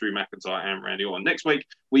of Drew McIntyre and Randy Orton. Next week,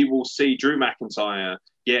 we will see Drew McIntyre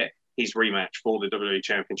get his rematch for the WWE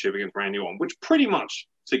Championship against Randy Orton, which pretty much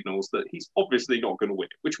signals that he's obviously not going to win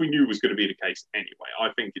it, which we knew was going to be the case anyway. I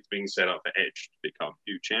think it's being set up for Edge to become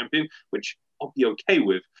new champion, which I'll be okay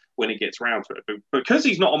with when it gets round to it. But because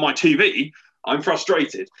he's not on my TV, I'm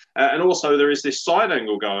frustrated. And also there is this side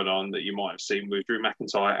angle going on that you might have seen with Drew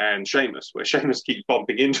McIntyre and Sheamus, where Sheamus keeps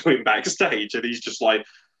bumping into him backstage and he's just like,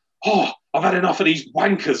 oh, I've had enough of these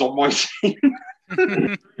wankers on my team.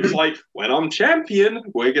 It's like, when I'm champion,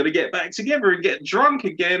 we're going to get back together and get drunk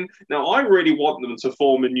again. Now, I really want them to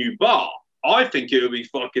form a new bar. I think it would be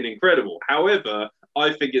fucking incredible. However,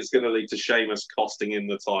 I think it's going to lead to Sheamus costing in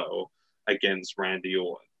the title against Randy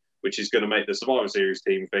Orton, which is going to make the Survivor Series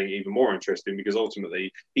team thing even more interesting, because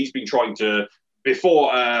ultimately he's been trying to,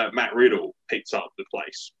 before Matt Riddle picked up the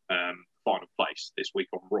final place this week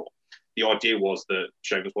on Raw, the idea was that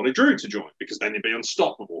Sheamus wanted Drew to join, because then he'd be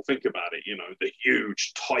unstoppable. Think about it, the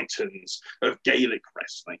huge titans of Gaelic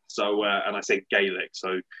wrestling. So, and I say Gaelic,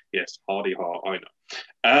 so yes, hardy heart, I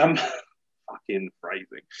know. Fucking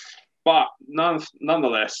phrasing. But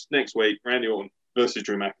nonetheless, next week, Randy Orton versus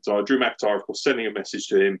Drew McIntyre. Drew McIntyre, of course, sending a message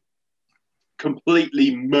to him,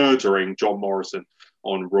 completely murdering John Morrison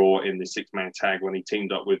on Raw in the 6-man tag when he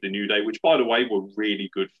teamed up with the New Day, which, by the way, were really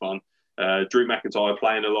good fun. Drew McIntyre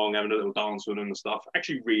playing along, having a little dance with him and stuff.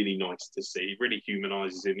 Actually, really nice to see. Really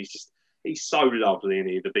humanises him. He's so lovely,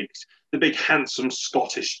 isn't he? The big handsome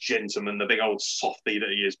Scottish gentleman, the big old softy that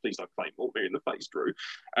he is. Please don't claim more me in the face, Drew.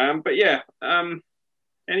 But yeah,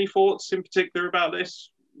 any thoughts in particular about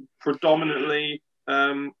this? Predominantly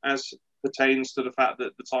as pertains to the fact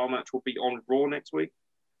that the title match will be on Raw next week.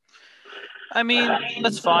 I mean,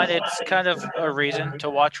 that's fine. It's kind of a reason to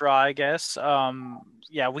watch Raw, I guess.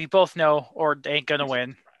 Yeah, we both know Orton ain't gonna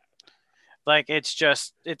win. Like, it's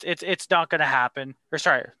not gonna happen. Or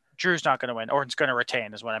sorry, Drew's not gonna win. Orton's gonna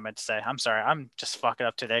retain, is what I meant to say. I'm sorry, I'm just fucking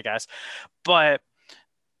up today, guys. But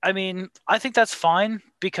I mean, I think that's fine,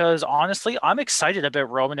 because honestly, I'm excited about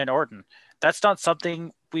Roman and Orton. That's not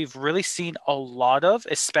something we've really seen a lot of,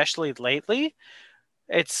 especially lately.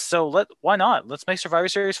 Why not? Let's make Survivor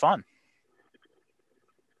Series fun.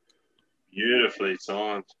 Beautifully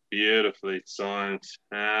timed. Beautifully timed.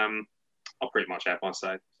 I'll pretty much have my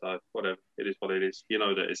say. So whatever. It is what it is. You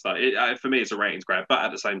know that it's like, for me, it's a ratings grab. But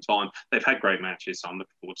at the same time, they've had great matches. So I'm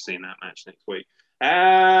looking forward to seeing that match next week.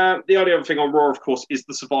 The only other thing on Raw, of course, is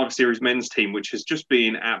the Survivor Series men's team, which has just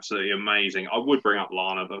been absolutely amazing. I would bring up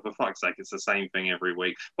Lana, but for fuck's sake, it's the same thing every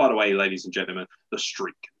week. By the way, ladies and gentlemen, the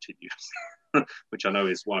streak continues. Which I know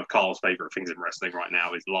is one of Carl's favourite things in wrestling right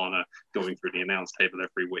now, is Lana going through the announce table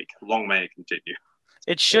every week. Long may it continue.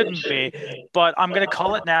 It shouldn't be, but I'm going to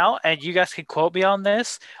call it now, and you guys can quote me on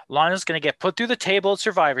this. Lana's going to get put through the table at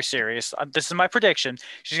Survivor Series. This is my prediction.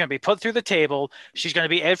 She's going to be put through the table. She's going to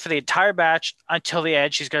be Ed for the entire match until the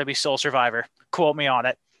end. She's going to be sole survivor. Quote me on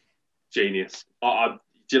it. Genius. Do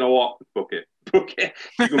you know what? Book it. Book it.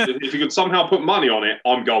 If you could somehow put money on it,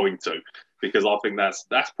 I'm going to. because I think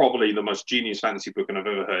that's probably the most genius fantasy booking I've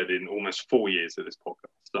ever heard in almost 4 years of this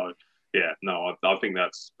podcast. So yeah, no, I think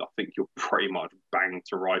you're pretty much bang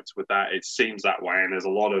to rights with that. It seems that way, and there's a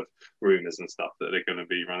lot of rumors and stuff that they're going to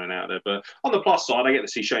be running out there. But on the plus side, I get to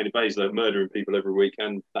see Shayna Baszler murdering people every week,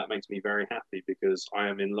 and that makes me very happy because I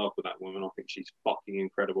am in love with that woman. I think she's fucking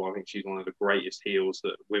incredible. I think she's one of the greatest heels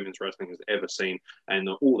that women's wrestling has ever seen, and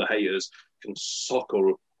all the haters can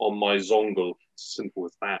suckle on my zongle. Simple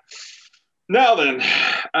as that. Now then,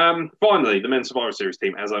 finally, the men's Survivor Series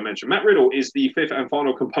team, as I mentioned. Matt Riddle is the fifth and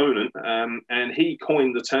final component, and he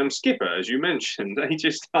coined the term skipper, as you mentioned.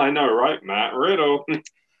 I know, right? Matt Riddle,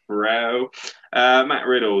 bro. Matt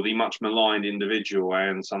Riddle, the much maligned individual,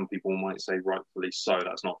 and some people might say rightfully so.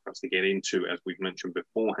 That's not for us to get into, as we've mentioned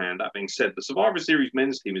beforehand. That being said, the Survivor Series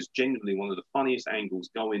men's team is genuinely one of the funniest angles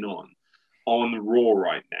going on Raw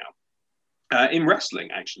right now. In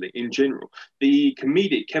wrestling, actually, in general. The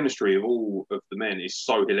comedic chemistry of all of the men is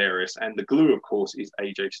so hilarious. And the glue, of course, is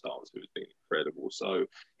AJ Styles, who has been incredible. So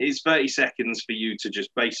it's 30 seconds for you to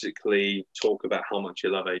just basically talk about how much you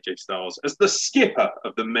love AJ Styles as the skipper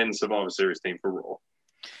of the men's Survivor Series team for Raw.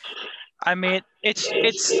 I mean,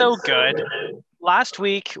 it's so good. Last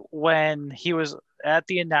week, when he was at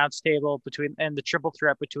the announce table and the triple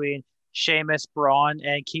threat between Sheamus, Braun,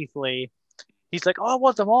 and Keith Lee, he's like, I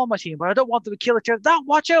want them all on my team, but I don't want them to kill each other. No,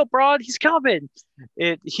 watch out, Braun. He's coming.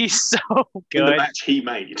 He's so good. In the match he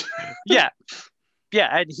made. Yeah.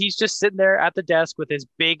 Yeah, and he's just sitting there at the desk with his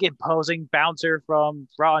big, imposing bouncer from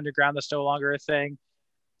Raw Underground that's no longer a thing.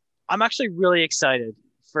 I'm actually really excited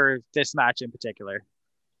for this match in particular.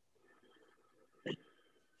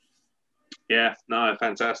 Yeah, no,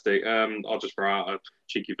 fantastic. I'll just throw out a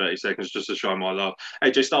cheeky 30 seconds just to show my love.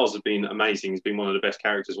 AJ Styles has been amazing. He's been one of the best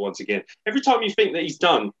characters once again. Every time you think that he's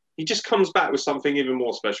done, he just comes back with something even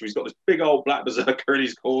more special. He's got this big old black berserker in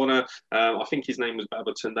his corner. I think his name was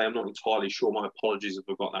Babatunde. I'm not entirely sure. My apologies if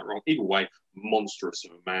I've got that wrong. Either way, monstrous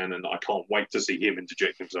of a man, and I can't wait to see him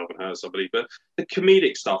interject himself and hurt somebody. But the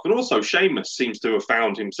comedic stuff, and also Sheamus seems to have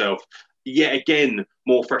found himself yet again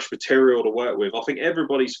more fresh material to work with. I think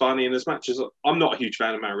everybody's funny in as much as I'm not a huge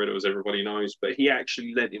fan of Matt Riddle, as everybody knows, but he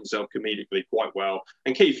actually led himself comedically quite well,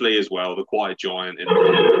 and Keith Lee as well, the quiet giant in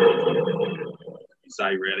the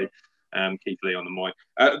say really. Keith Lee on the mic.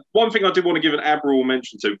 One thing I did want to give an admirable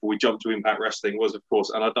mention to before we jump to Impact Wrestling was, of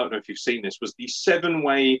course, and I don't know if you've seen this, was the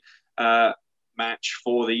 7-way match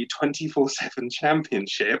for the 24/7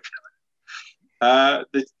 championship.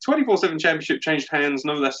 The 24/7 championship changed hands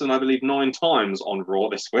no less than, I believe, 9 times on Raw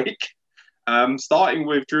this week. Starting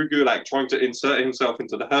with Drew Gulak trying to insert himself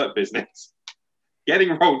into the Hurt Business,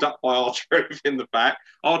 getting rolled up by R-Truth in the back.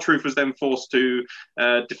 R-Truth was then forced to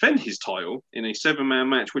defend his title in a 7-man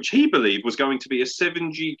match, which he believed was going to be a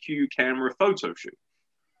 7GQ camera photo shoot.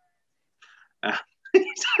 Do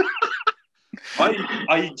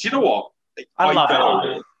you know what? I love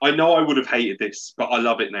it. I know I would have hated this, but I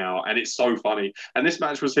love it now, and it's so funny. And this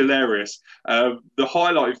match was hilarious. The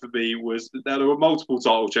highlight for me was that there were multiple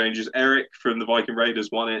title changes. Eric from the Viking Raiders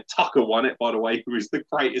won it. Tucker won it, by the way, who is the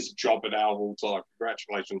greatest jobber now of all time.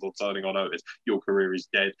 Congratulations on turning on Otis. Your career is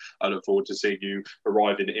dead. I look forward to seeing you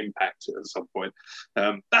arrive in Impact at some point.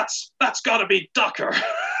 That's got to be Tucker.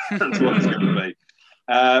 That's what it's going to be.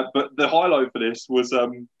 But the highlight for this was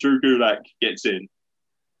Drew Gulak gets in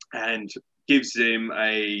and gives him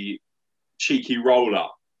a cheeky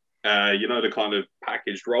roll-up, the kind of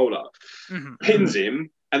packaged roll-up, pins him,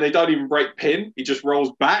 and they don't even break pin. He just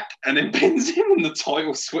rolls back and then pins him, and the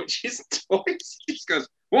title switches twice. He just goes,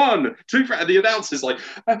 1, 2, 3, and the announcer's like,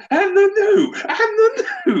 and the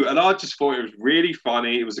new. And I just thought it was really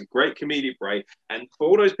funny. It was a great comedic break. And for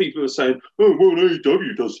all those people who are saying, oh, well,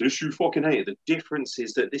 AEW does this, you fucking hate it. The difference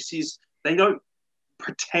is that they don't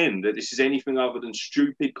pretend that this is anything other than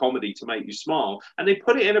stupid comedy to make you smile, and they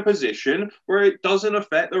put it in a position where it doesn't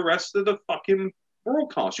affect the rest of the fucking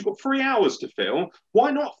broadcast. You've got 3 hours to fill. Why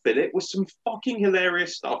not fill it with some fucking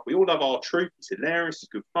hilarious stuff? We all love R-Truth. It's hilarious. It's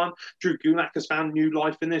good fun. Drew Gulak has found new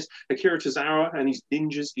life in this. Akira Tozawa and his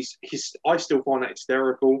ninjas. I still find that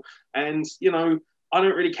hysterical. And, I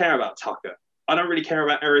don't really care about Tucker. I don't really care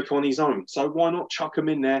about Eric on his own. So why not chuck him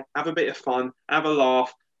in there, have a bit of fun, have a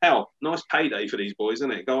laugh. Hell, nice payday for these boys, isn't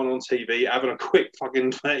it? Going on TV, having a quick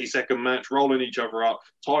fucking 30-second match, rolling each other up,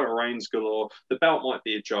 title reigns galore. The belt might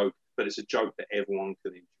be a joke, but it's a joke that everyone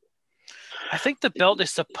can enjoy. I think the belt is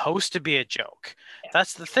supposed to be a joke.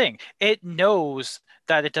 That's the thing. It knows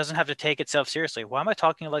that it doesn't have to take itself seriously. Why am I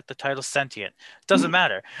talking like the title's sentient? It doesn't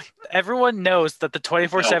matter. Everyone knows that the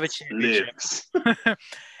 24/7 championship,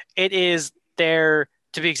 it is their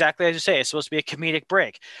to be exactly as you say, it's supposed to be a comedic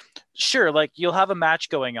break. Sure, like you'll have a match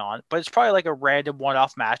going on, but it's probably like a random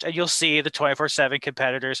one-off match, and you'll see the 24/7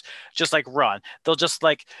 competitors just like run. They'll just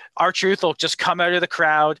like R-Truth will just come out of the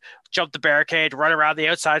crowd, jump the barricade, run around the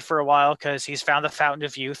outside for a while because he's found the fountain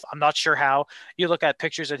of youth. I'm not sure how. You look at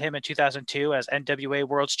pictures of him in 2002 as NWA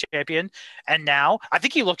World Champion, and now I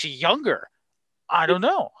think he looks younger. I don't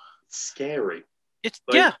know. Scary. It's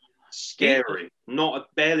like, scary.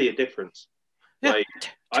 Barely a difference. Yeah, like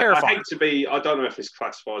terrifying. I hate to be. I don't know if this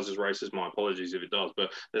classifies as racist. My apologies if it does,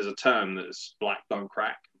 but there's a term that's black don't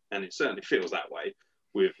crack, and it certainly feels that way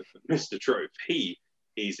with Mr. Truth. He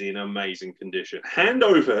is in amazing condition. Hand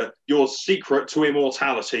over your secret to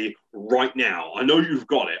immortality right now. I know you've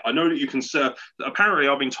got it. I know that you can serve. Apparently,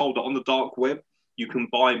 I've been told that on the dark web you can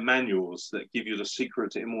buy manuals that give you the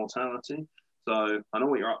secret to immortality. So I know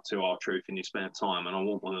what you're up to, R-Truth, in your spare time, and I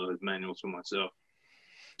want one of those manuals for myself.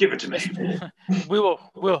 Give it to me. We'll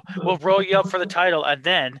roll you up for the title, and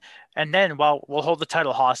then we'll hold the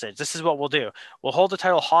title hostage. This is what we'll do. We'll hold the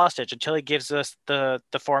title hostage until he gives us the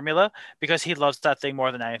formula, because he loves that thing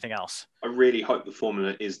more than anything else. I really hope the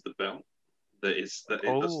formula is the belt. As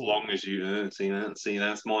long as you see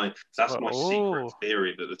that's my secret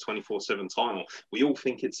theory, that the 24/7 title, we all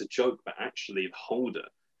think it's a joke, but actually the holder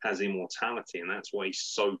has immortality, and that's why he's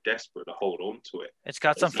so desperate to hold on to it. It's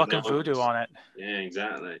got some fucking voodoo on it. Yeah,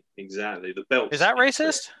 exactly. The belt. Is that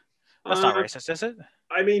racist? That's not racist, is it?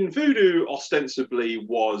 I mean, voodoo ostensibly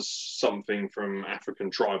was something from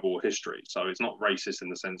African tribal history, so it's not racist in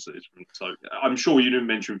the sense that it's from. So I'm sure you didn't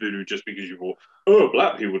mention voodoo just because you thought, oh,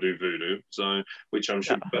 black people do voodoo. So, which I'm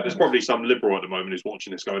sure, but there's probably some liberal at the moment who's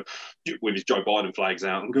watching this going with his Joe Biden flags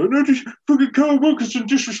out and going, no, this fucking Carl Wilkinson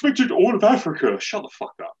disrespected all of Africa. Shut the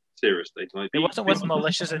fuck up. Seriously. It wasn't with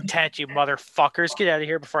malicious intent, you motherfuckers. Get out of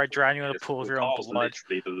here before I drown you in a pool of your own blood.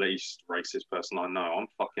 Literally the least racist person I know. I'm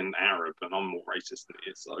fucking Arab and I'm more racist than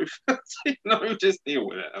he is. So, just deal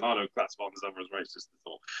with it. And I don't classify myself as racist at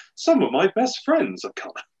all. Some of my best friends are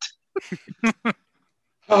colored.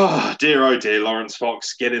 Oh dear, Lawrence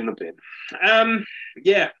Fox, get in the bin.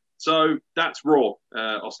 Yeah, so that's Raw,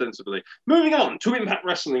 ostensibly. Moving on to Impact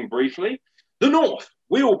Wrestling briefly. The North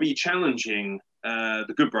will be challenging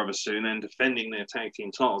the Good Brothers soon and defending their tag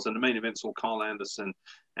team titles. And the main event saw Carl Anderson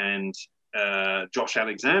and Josh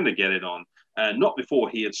Alexander get it on. Not before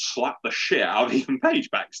he had slapped the shit out of Ethan Page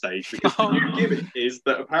backstage, because the new gimmick is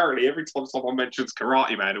that apparently every time someone mentions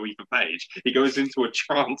Karate Man or Ethan Page, he goes into a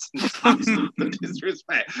trance and slaps them for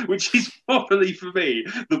disrespect, which is probably, for me,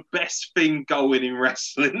 the best thing going in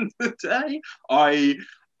wrestling today.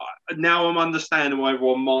 Now I'm understanding why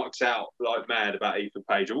everyone marks out like mad about Ethan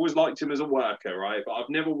Page. I've always liked him as a worker, right? But I've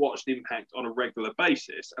never watched Impact on a regular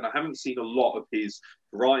basis, and I haven't seen a lot of his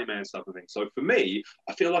Karate Man stuff and things. So for me,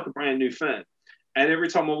 I feel like a brand new fan. And every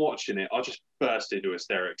time I'm watching it, I just burst into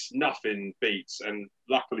hysterics. Nothing beats. And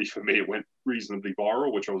luckily for me, it went reasonably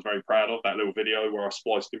viral, which I was very proud of. That little video where I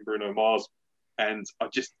spliced in Bruno Mars. And I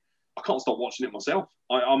can't stop watching it myself.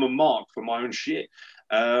 I'm a mark for my own shit.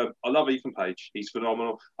 I love Ethan Page. He's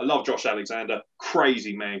phenomenal. I love Josh Alexander.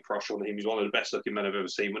 Crazy man crush on him. He's one of the best looking men I've ever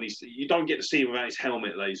seen. You don't get to see him without his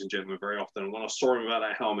helmet, ladies and gentlemen, very often. And when I saw him without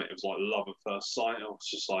that helmet, it was like love at first sight. I was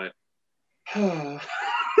just like,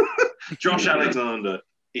 Josh Alexander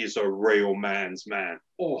is a real man's man.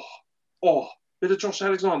 Oh, bit of Josh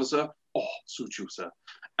Alexander, sir. Oh, suit you, sir.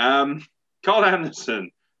 Carl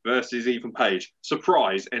Anderson versus Ethan Page.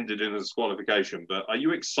 Surprise, ended in a disqualification. But are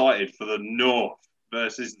you excited for the North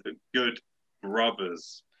versus the Good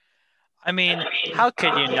Brothers? I mean, how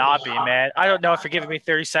could you not be, man? I don't know if you're giving me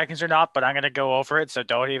 30 seconds or not, but I'm going to go over it, so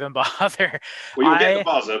don't even bother. Well, you'll get the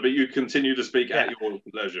buzzer, but you continue to speak at your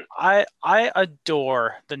leisure. I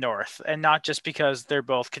adore the North, and not just because they're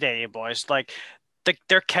both Canadian boys. Like,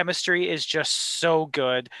 their chemistry is just so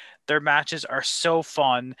good. Their matches are so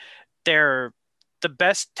fun. They're the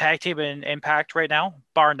best tag team in Impact right now,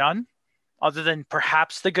 bar none, other than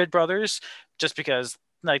perhaps the Good Brothers, just because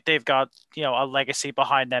like they've got, a legacy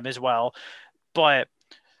behind them as well. But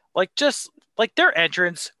just their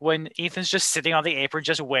entrance when Ethan's just sitting on the apron,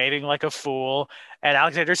 just waving like a fool, and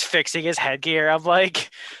Alexander's fixing his headgear. I'm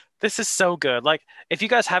like, this is so good. Like, if you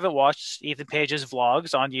guys haven't watched Ethan Page's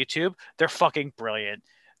vlogs on YouTube, they're fucking brilliant.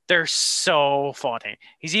 They're so funny.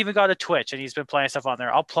 He's even got a Twitch, and he's been playing stuff on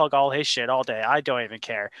there. I'll plug all his shit all day. I don't even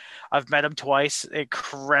care. I've met him twice.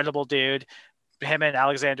 Incredible dude. Him and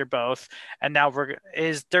Alexander both. And now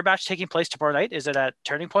is their match taking place tomorrow night? Is it at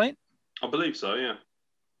Turning Point? I believe so, yeah.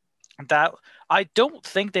 That I don't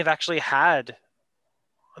think they've actually had.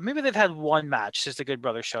 Maybe they've had one match since the Good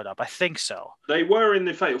Brothers showed up. I think so. They were in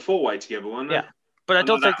the Fatal 4-Way together, weren't they? Yeah. but I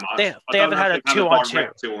don't think they haven't had a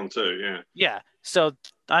 2-on-2. 2-on-2, yeah. Yeah. So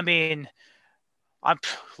I mean,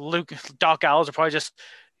 Doc Gallows will probably just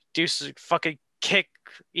do some fucking kick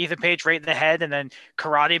Ethan Page right in the head, and then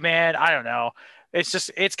Karate Man. I don't know.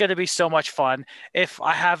 It's going to be so much fun. If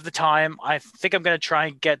I have the time, I think I'm going to try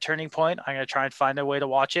and get Turning Point. I'm going to try and find a way to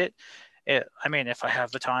watch it. I mean, if I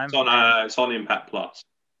have the time. It's on Impact Plus.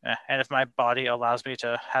 And if my body allows me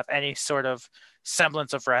to have any sort of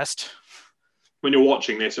semblance of rest. When you're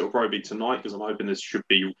watching this, it'll probably be tonight, because I'm hoping this should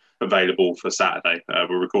be available for Saturday.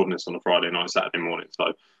 We're recording this on a Friday night, Saturday morning,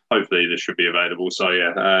 so hopefully this should be available. So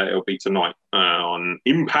yeah, it'll be tonight on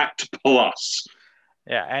Impact Plus.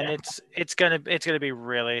 Yeah, and it's gonna be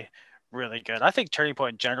really, really good. I think Turning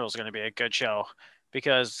Point in general is gonna be a good show,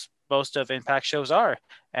 because most of Impact shows are,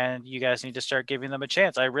 and you guys need to start giving them a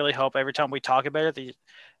chance. I really hope every time we talk about it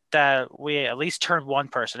that we at least turn one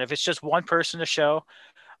person. If it's just one person to show,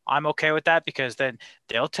 I'm okay with that, because then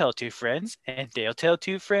they'll tell 2 friends, and they'll tell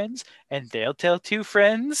 2 friends, and they'll tell 2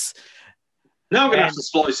 friends. Now I'm going to have to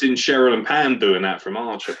splice in Cheryl and Pam doing that from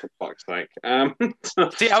Archer, for fuck's sake.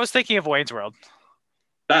 See, I was thinking of Wayne's World.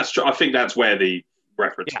 That's true. I think that's where the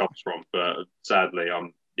reference comes from, but sadly, I've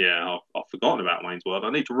forgotten about Wayne's World. I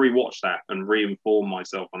need to rewatch that and re-inform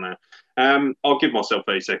myself on that. I'll give myself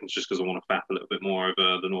 30 seconds just because I want to faff a little bit more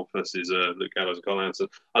over the North versus Luke Gallows and Carl Anderson.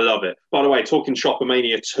 I love it. By the way, Talking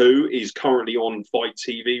Shopomania 2 is currently on Fight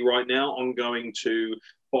TV right now. I'm going to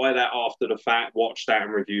buy that after the fact, watch that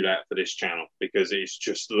and review that for this channel, because it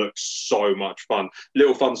just looks so much fun.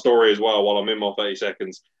 Little fun story as well while I'm in my 30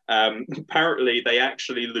 seconds. Apparently, they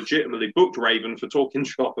actually legitimately booked Raven for Talking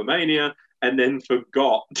Shopomania and then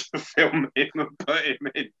forgot to film him and put him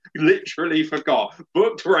in. Literally forgot.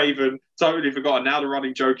 Booked Raven, totally forgot. And now the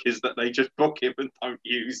running joke is that they just book him and don't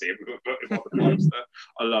use him, but put him on the poster.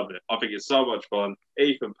 I love it. I think it's so much fun.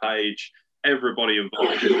 Ethan Page, everybody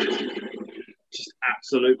involved. Just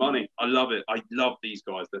absolute money. I love it. I love these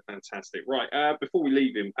guys. They're fantastic. Right, before we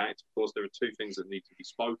leave Impact, of course, there are 2 things that need to be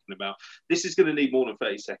spoken about. This is going to need more than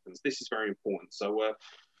 30 seconds. This is very important. So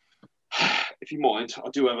if you mind, I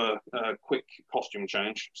do have a quick costume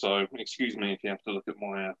change. So excuse me if you have to look at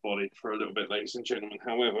my body for a little bit, ladies and gentlemen.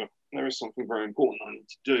 However, there is something very important I need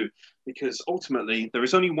to do, because ultimately there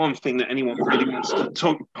is only one thing that anyone really wants to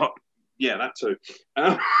talk about. Yeah, that too.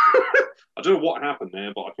 I don't know what happened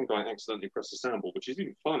there, but I think I accidentally pressed the soundboard, which is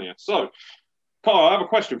even funnier. So, Carl, I have a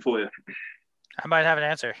question for you. I might have an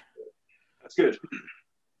answer. That's good.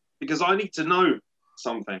 Because I need to know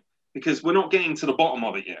something, because we're not getting to the bottom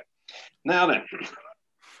of it yet. Now then,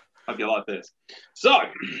 hope you like this. So,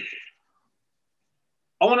 I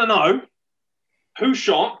want to know who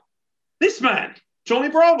shot this man, Johnny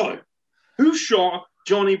Bravo. Who shot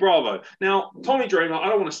Johnny Bravo? Now, Tommy Dreamer, I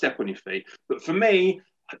don't want to step on your feet, but for me,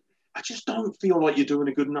 I just don't feel like you're doing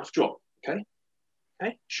a good enough job, okay?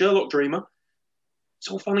 Sherlock Dreamer, it's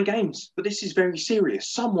all fun and games, but this is very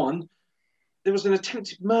serious. There was an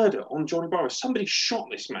attempted murder on Johnny Bravo. Somebody shot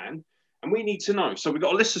this man, and we need to know. So we've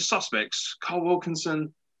got a list of suspects. Carl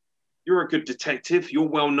Wilkinson, you're a good detective. You're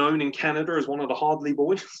well known in Canada as one of the Hardley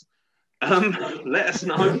boys. Let us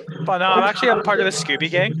know. But no, I'm actually a part of the Scooby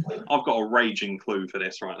gang. I've got a raging clue for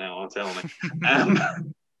this right now, I'll tell me.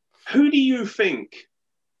 Who do you think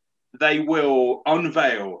they will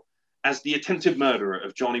unveil as the attempted murderer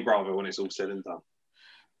of Johnny Bravo when it's all said and done?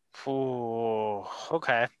 Oh,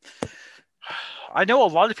 okay. I know a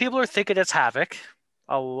lot of people are thinking it's Havoc.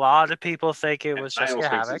 A lot of people think it was just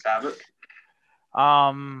Havoc.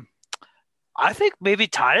 I think maybe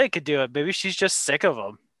Taya could do it. Maybe she's just sick of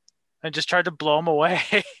him and just tried to blow him away.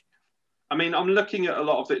 I mean, I'm looking at a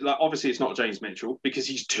lot of it. Like, obviously, it's not James Mitchell because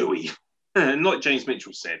he's too evil. Like James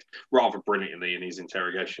Mitchell said rather brilliantly in his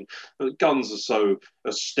interrogation, but guns are so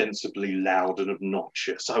ostensibly loud and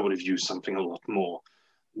obnoxious. I would have used something a lot more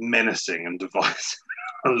menacing and divisive.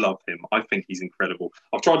 I love him. I think he's incredible.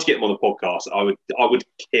 I've tried to get him on the podcast. I would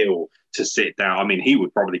kill to sit down. I mean, he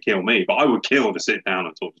would probably kill me, but I would kill to sit down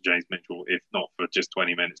and talk to James Mitchell, if not for just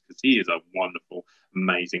 20 minutes, because he is a wonderful,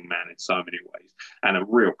 amazing man in so many ways, and a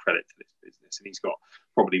real credit to this business. And he's got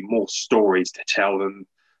probably more stories to tell than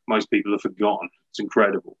most people have forgotten. It's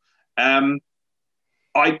incredible.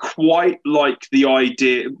 I quite like the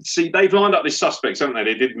idea. See, they've lined up these suspects, haven't they?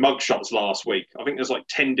 They did mugshots last week. I think there's like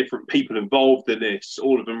 10 different people involved in this.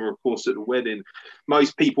 All of them are, of course, at the wedding.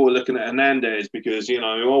 Most people are looking at Hernandez because,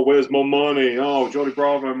 oh, where's my money? Oh, Johnny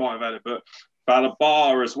Bravo might have had it. But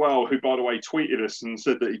Balabar as well, who, by the way, tweeted us and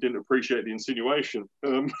said that he didn't appreciate the insinuation.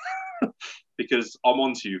 Because I'm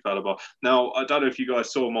onto you, Balabar. Now, I don't know if you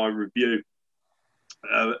guys saw my review.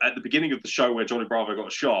 At the beginning of the show where Johnny Bravo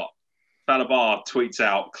got shot, Falabar tweets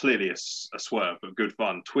out, clearly a swerve, but good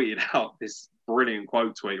fun, tweeted out this brilliant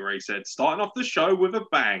quote tweet where he said, starting off the show with a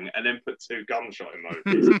bang, and then put 2 gunshot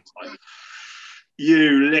emojis. Like,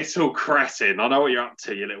 you little cretin. I know what you're up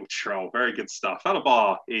to, you little troll. Very good stuff.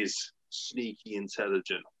 Falabar is sneaky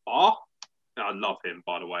intelligent. I love him,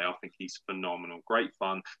 by the way. I think he's phenomenal. Great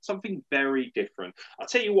fun. Something very different. I'll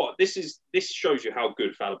tell you what, this shows you how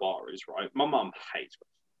good Falabar is, right? My mum hates it.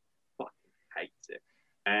 Fucking hates it.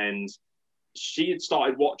 And she had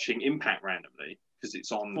started watching Impact randomly because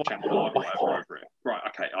it's on Channel 5 or whatever over here. Right,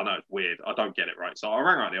 okay, I know, it's weird. I don't get it, right? So I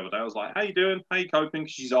rang her the other day. I was like, how you doing? How you coping?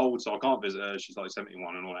 Because she's old, so I can't visit her. She's like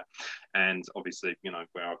 71 and all that. And obviously, you know,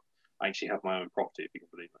 where I actually have my own property, if you can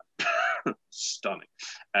believe that. Stunning.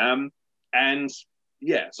 And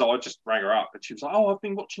yeah, so I just rang her up and she was like, oh, I've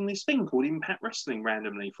been watching this thing called Impact Wrestling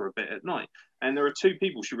randomly for a bit at night. And there are 2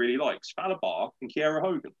 people she really likes, Falabar and Kiera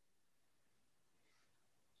Hogan.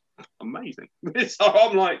 Amazing. So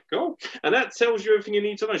I'm like, cool. And that tells you everything you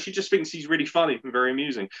need to know. She just thinks he's really funny and very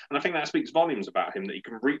amusing. And I think that speaks volumes about him, that he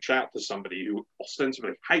can reach out to somebody who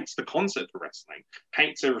ostensibly hates the concept of wrestling,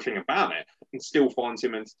 hates everything about it, and still finds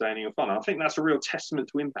him entertaining and fun. And I think that's a real testament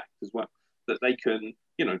to Impact as well, that they can,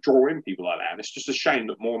 you know, draw in people like that. And it's just a shame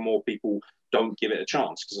that more and more people don't give it a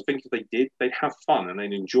chance, because I think if they did, they'd have fun and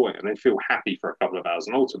they'd enjoy it and they'd feel happy for a couple of hours.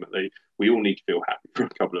 And ultimately, we all need to feel happy for a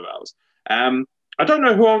couple of hours. I don't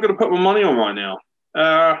know who I'm going to put my money on right now.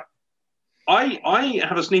 I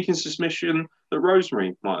have a sneaking suspicion that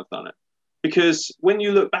Rosemary might have done it, because when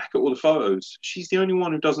you look back at all the photos, she's the only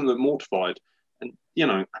one who doesn't look mortified. And, you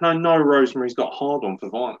know, and I know Rosemary's got hard on for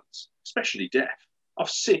violence, especially death.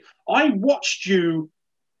 I watched you,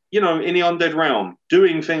 you know, in the undead realm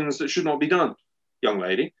doing things that should not be done, young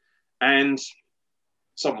lady. And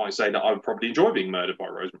some might say that I would probably enjoy being murdered by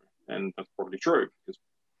Rosemary. And that's probably true, because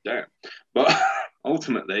damn. But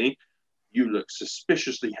ultimately, you look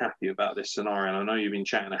suspiciously happy about this scenario. And I know you've been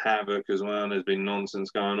chatting to Havoc as well. There's been nonsense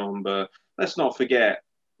going on, but let's not forget,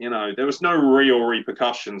 you know, there was no real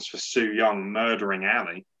repercussions for Sue Young murdering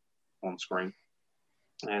Ali on screen.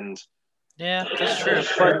 And yeah, that's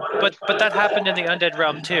true. But that happened in the undead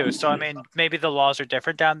realm too. So I mean, maybe the laws are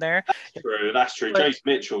different down there. True, that's true. Jace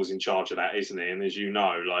Mitchell's in charge of that, isn't he? And as you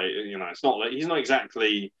know, like, you know, it's not like he's not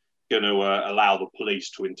exactly going to allow the police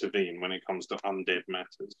to intervene when it comes to undead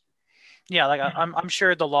matters. Yeah, like I'm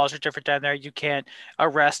sure the laws are different down there. You can't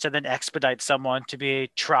arrest and then expedite someone to be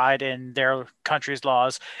tried in their country's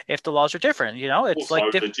laws if the laws are different. You know, it's also,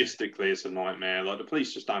 like logistically, it's a nightmare. Like, the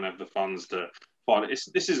police just don't have the funds to find it.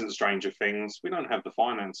 This isn't Stranger Things. We don't have the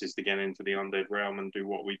finances to get into the undead realm and do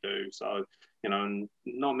what we do. So, you know, and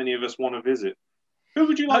not many of us want to visit. Who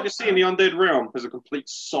would you like to see in the undead realm as a complete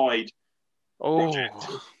side project?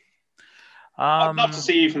 I'd love to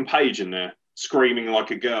see Ethan Page in there screaming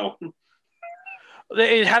like a girl.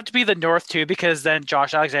 It'd have to be the North too, because then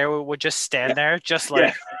Josh Alexander would just stand there, just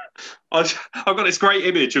like. Yeah. I've got this great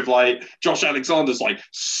image of like Josh Alexander's like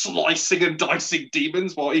slicing and dicing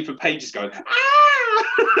demons while Ethan Page is going,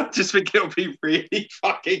 ah! Just think it'll be really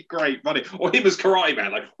fucking great, buddy. Or him as Karate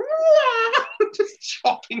Man, like, just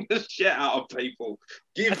chopping the shit out of people.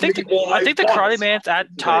 I think the Karate Man's at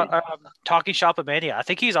Talking Shop of Mania. I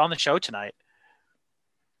think he's on the show tonight.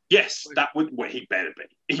 Yes, that would. Well, he better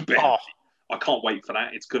be. He better be. I can't wait for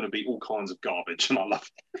that. It's going to be all kinds of garbage, and I love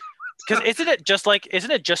it. Because isn't it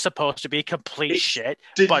just supposed to be complete shit,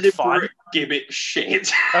 but fun? Gimmick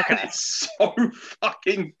shit. Okay. It's so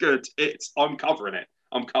fucking good. I'm covering it.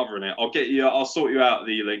 I'll sort you out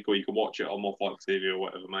the link, or you can watch it on Moffat TV or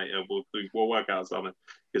whatever, mate. We'll work out something,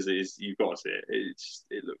 because you've got to see it.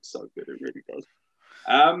 It looks so good. It really does.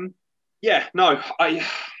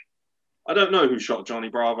 I don't know who shot Johnny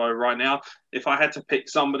Bravo right now. If I had to pick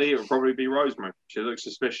somebody, it would probably be Rosemary. She looks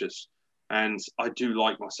suspicious. And I do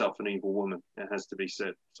like myself an evil woman, it has to be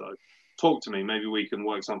said. So talk to me. Maybe we can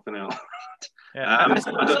work something out. Yeah, I don't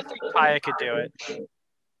think Taya could do it.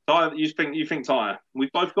 Taya, you think Taya?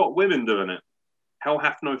 We've both got women doing it. Hell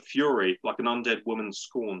hath no fury, like an undead woman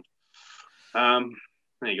scorned. There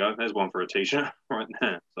you go. There's one for a t-shirt right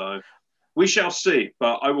there. So we shall see,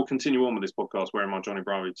 but I will continue on with this podcast wearing my Johnny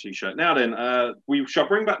Bravo t-shirt. Now then, we shall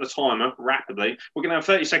bring back the timer rapidly. We're going to have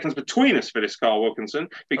 30 seconds between us for this, Carl Wilkinson,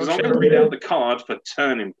 because I'm going to read out the card for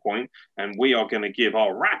Turning Point, and we are going to give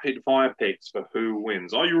our rapid-fire picks for who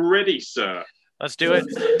wins. Are you ready, sir? Let's do it.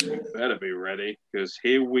 Better be ready, because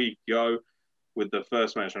here we go with the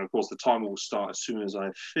first match. And, of course, the timer will start as soon as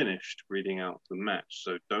I've finished reading out the match,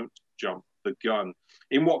 so don't jump the gun.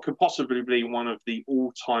 In what could possibly be one of the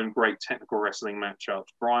all-time great technical wrestling matchups,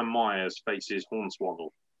 Brian Myers faces Hornswoggle.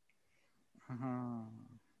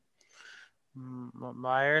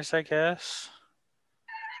 Myers, I guess.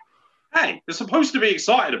 Hey, they're supposed to be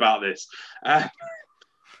excited about this. I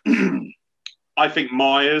think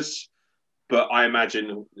Myers, but I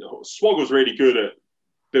imagine Swoggle's really good at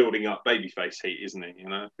building up babyface heat, isn't he? You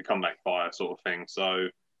know, the comeback fire sort of thing. So,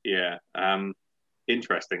 yeah,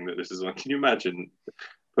 interesting that this is on. Can you imagine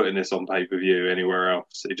putting this on pay-per-view anywhere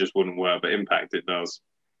else? It just wouldn't work, but Impact it does.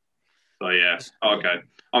 So, yeah, okay.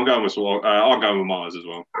 I'm going with Myers as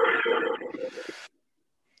well.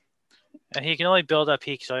 And he can only build up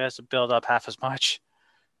heat, so he has to build up half as much.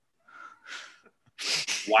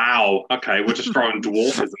 Wow. Okay, we're just throwing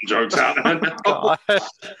dwarfism jokes out there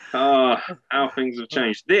now. How things have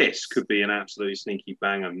changed. This could be an absolutely sneaky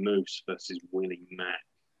banger. Moose versus Willie Mack.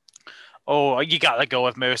 Oh, you gotta go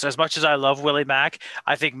with Moose. As much as I love Willie Mack,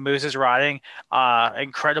 I think Moose is riding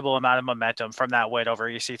incredible amount of momentum from that win over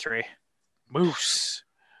EC3. Moose.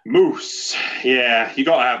 Yeah, you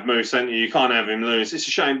got to have Moose, don't you? You can't have him lose. It's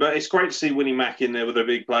a shame, but it's great to see Willie Mack in there with the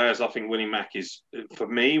big players. I think Willie Mack is, for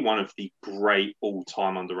me, one of the great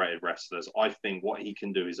all-time underrated wrestlers. I think what he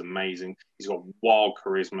can do is amazing. He's got wild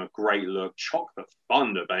charisma, great look, chocolate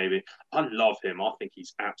thunder, baby. I love him. I think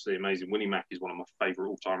he's absolutely amazing. Willie Mack is one of my favorite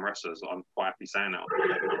all-time wrestlers. I'm quite happy saying that.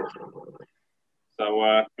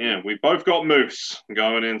 So, yeah, we both got Moose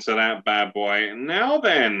going into that bad boy. Now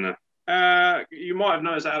then... you might have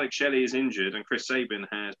noticed Alex Shelley is injured and Chris Sabin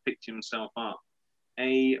has picked himself up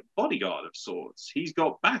a bodyguard of sorts. He's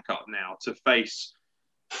got backup now to face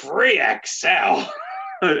 3XL,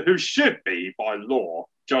 who should be, by law,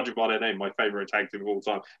 judging by their name, my favourite tag team of all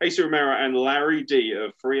time. Ace Romero and Larry D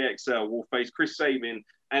of 3XL will face Chris Sabin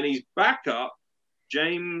and his backup,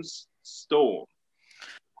 James Storm.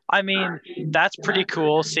 I mean, that's pretty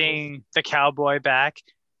cool seeing the Cowboy back.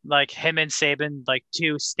 Like him and Sabin, like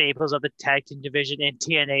two staples of the tag team division in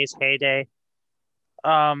TNA's heyday.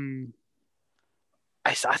 I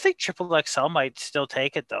think Triple XL might still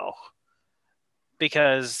take it though,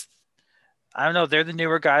 because I don't know, they're the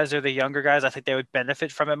newer guys, they're the younger guys. I think they would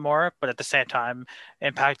benefit from it more, but at the same time,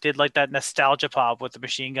 Impact did like that nostalgia pop with the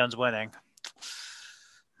Machine Guns winning.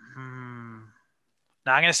 Now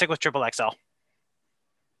I'm gonna stick with Triple XL.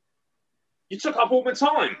 You took up all my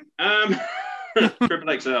time.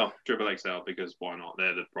 Triple XL, because why not?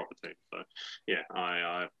 They're the proper team. So, yeah,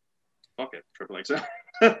 I fuck it, Triple XL.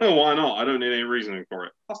 Why not? I don't need any reasoning for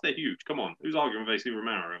it. Plus, they're huge. Come on, who's arguing with AC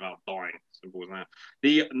Romero about dying? Simple as that.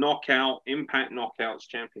 The Impact Knockouts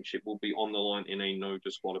Championship will be on the line in a no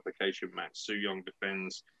disqualification match. Su Yung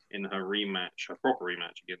defends in her proper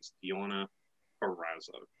rematch against Deonna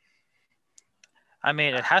Purrazzo. I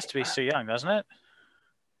mean, it has to be Su Yung, doesn't it?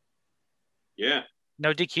 Yeah.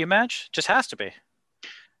 No DQ match? Just has to be.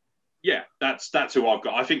 Yeah, that's who I've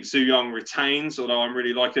got. I think Su Yung retains, although I'm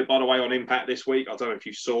really liking it. By the way, on Impact this week, I don't know if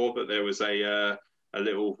you saw, but there was a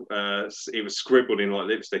little, it was scribbled in like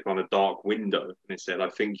lipstick on a dark window, and it said, "I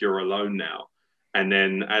think you're alone now." And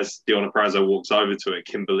then as Deonna Purrazzo walks over to it,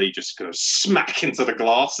 Kimberly just kind of smack into the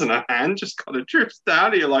glass, and her hand just kind of drifts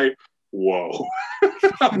down. And you're like, whoa.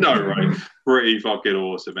 No, right. Pretty fucking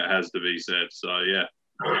awesome, it has to be said. So, yeah.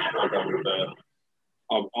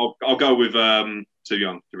 I'll go with Su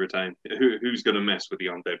Yung to retain. Who's going to mess with the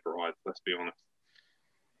Undead Bride? Let's be honest.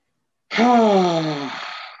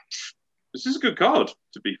 This is a good card,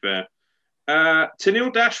 to be fair.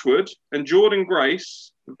 Tenille Dashwood and Jordan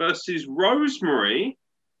Grace versus Rosemary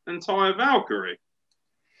and Taya Valkyrie.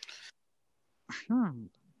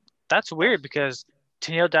 That's weird because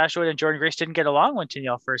Tenille Dashwood and Jordan Grace didn't get along when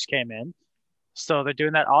Tenille first came in. So they're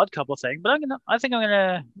doing that odd couple thing, but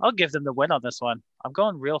I'll give them the win on this one. I'm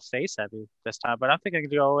going real face heavy this time, but I'm thinking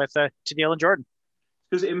to go with Tenille and Jordan.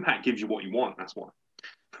 Because Impact gives you what you want. That's why.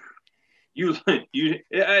 You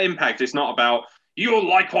Impact. It's not about you'll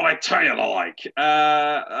like what I tell you to like.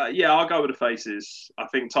 Yeah, I'll go with the faces. I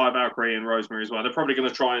think Taya Valkyrie and Rosemary as well. They're probably going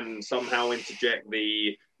to try and somehow interject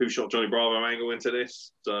the Who Shot Johnny Bravo angle into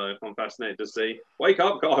this. So I'm fascinated to see. Wake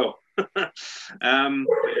up, Kyle. Yeah.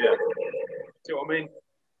 See what I mean?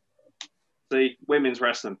 See, women's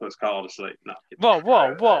wrestling puts Carl to sleep. No.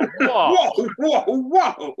 Whoa.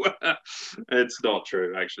 It's not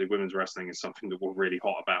true, actually. Women's wrestling is something that we're really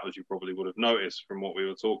hot about, as you probably would have noticed from what we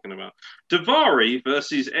were talking about. Daivari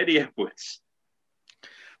versus Eddie Edwards.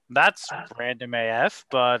 That's random AF,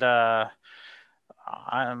 but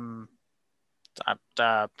I'm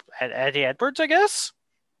Eddie Edwards, I guess?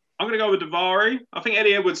 I'm going to go with Daivari. I think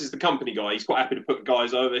Eddie Edwards is the company guy. He's quite happy to put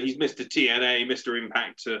guys over. He's Mr. TNA, Mr.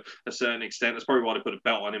 Impact to a certain extent. That's probably why they put a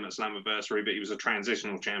belt on him at Slammiversary, but he was a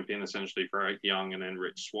transitional champion essentially for Eric Young and then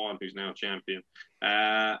Rich Swann, who's now champion.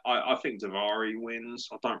 I think Daivari wins.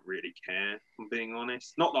 I don't really care, if I'm being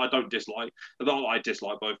honest. Not that I don't dislike. Not that I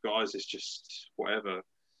dislike both guys. It's just whatever.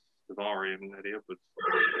 Daivari and Eddie Edwards.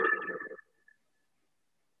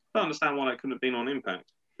 I don't understand why that couldn't have been on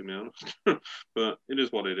Impact, to be honest. But it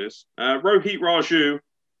is what it is. Rohit Raju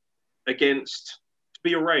against, to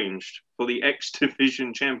be arranged for the X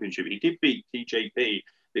Division Championship. He did beat TJP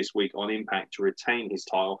this week on Impact to retain his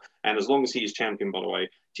title. And as long as he is champion, by the way,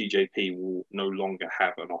 TJP will no longer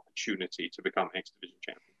have an opportunity to become X Division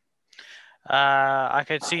champion. I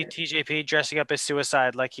could see TJP dressing up as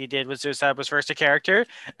Suicide like he did when Suicide was first a character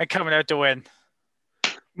and coming out to win.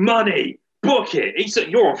 Money! Book it.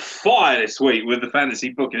 You're on fire this week with the fantasy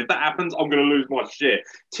booking. If that happens, I'm going to lose my shit.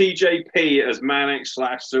 TJP as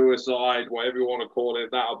Manic/Suicide, whatever you want to call it,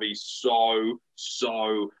 that'll be so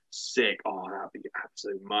sick. Oh, that'd be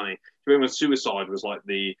absolute money. Remember when Suicide was like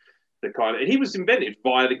the kind of... He was invented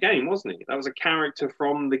via the game, wasn't he? That was a character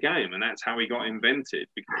from the game, and that's how he got invented.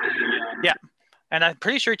 Yeah. And I'm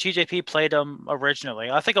pretty sure TJP played him originally.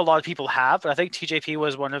 I think a lot of people have, but I think TJP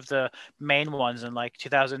was one of the main ones in like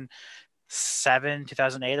 2007,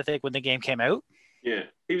 2008, I think, when the game came out. Yeah.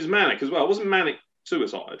 He was Manic as well. Wasn't Manic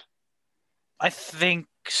Suicide? I think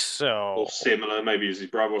so. Or similar. Maybe he was his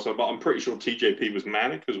brother or something. But I'm pretty sure TJP was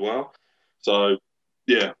Manic as well. So,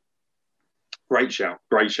 yeah. Great shout.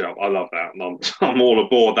 I love that. And I'm all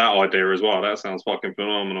aboard that idea as well. That sounds fucking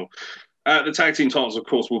phenomenal. The tag team titles, of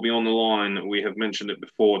course, will be on the line. We have mentioned it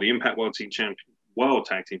before. The Impact World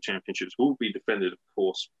Tag Team Championships will be defended, of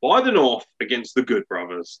course, by the North against the Good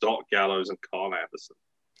Brothers, Doc Gallows and Carl Anderson.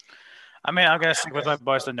 I mean, I'm going to stick with my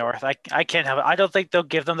boys, the North. I can't have it. I don't think they'll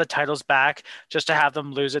give them the titles back just to have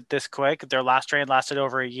them lose it this quick. Their last reign lasted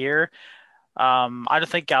over a year. I don't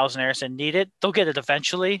think Gallows and Anderson need it. They'll get it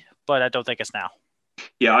eventually, but I don't think it's now.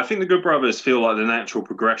 Yeah, I think the Good Brothers feel like the natural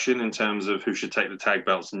progression in terms of who should take the tag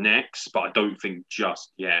belts next, but I don't think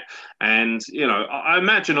just yet. And, you know, I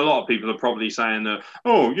imagine a lot of people are probably saying that,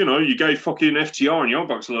 oh, you know, you gave fucking FTR and Young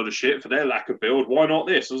Bucks a lot of shit for their lack of build. Why not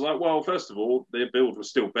this? I was like, well, first of all, their build was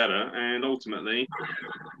still better. And ultimately,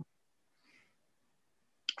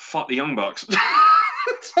 fuck the Young Bucks.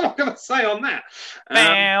 That's all I'm going to say on that.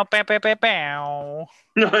 Bow, bow, bow, bow, bow.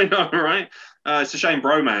 I know, right? It's a shame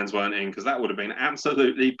Bromans weren't in because that would have been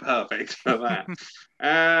absolutely perfect for that.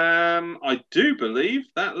 I do believe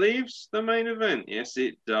that leaves the main event. Yes,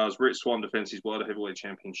 it does. Rich Swann defends his World Heavyweight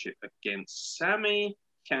Championship against Sami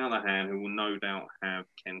Callihan, who will no doubt have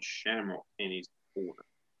Ken Shamrock in his corner.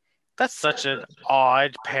 That's such an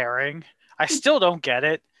odd pairing. I still don't get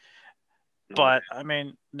it. But I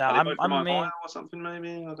mean, no, I'm or something maybe.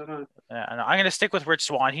 I don't know. Yeah, I'm going to stick with Rich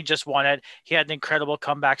Swann. He just won it. He had an incredible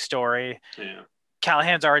comeback story. Yeah,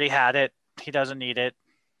 Callahan's already had it. He doesn't need it.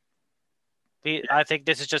 I think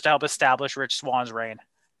this is just to help establish Rich Swann's reign.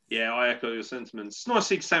 Yeah, I echo your sentiments. It's nice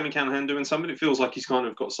to see Sami Callihan doing something. It feels like he's kind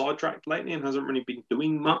of got sidetracked lately and hasn't really been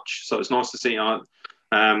doing much. So it's nice to see. You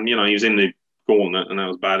know, he was in the gauntlet and that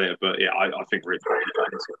was about it. But yeah, I think Rich.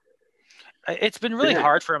 It's been really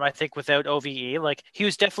hard for him, I think, without OVE. Like, he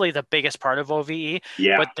was definitely the biggest part of OVE.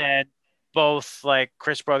 Yeah. But then both, like,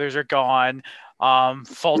 Chris Brothers are gone.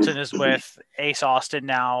 Fulton is with Ace Austin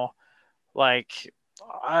now. Like,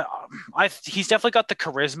 he's definitely got the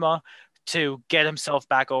charisma to get himself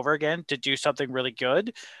back over again, to do something really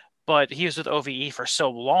good. But he was with OVE for so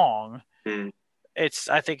long.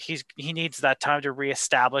 I think he needs that time to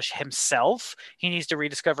reestablish himself. He needs to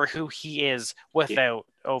rediscover who he is without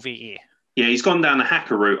OVE. Yeah, he's gone down the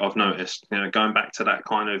hacker route, I've noticed. You know, going back to that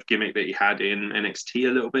kind of gimmick that he had in NXT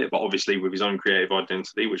a little bit, but obviously with his own creative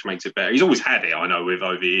identity, which makes it better. He's always had it, I know, with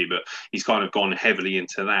OVE, but he's kind of gone heavily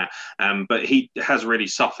into that. But he has really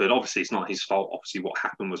suffered. Obviously, it's not his fault. Obviously, what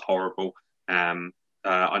happened was horrible. I'm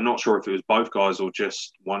not sure if it was both guys or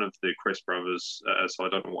just one of the Chris brothers, so I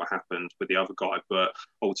don't know what happened with the other guy, but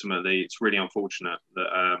ultimately, it's really unfortunate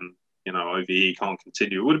that... OVE can't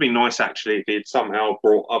continue. It would have been nice, actually, if he had somehow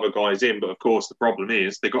brought other guys in. But, of course, the problem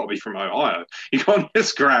is they've got to be from Ohio. You can't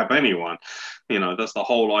just grab anyone. You know, that's the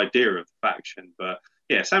whole idea of the faction. But,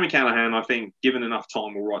 yeah, Sami Callihan, I think, given enough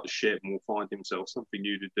time, will right the ship and will find himself something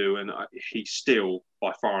new to do. And he's still,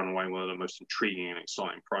 by far and away, one of the most intriguing and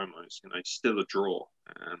exciting promos. You know, he's still a draw.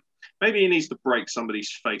 Maybe he needs to break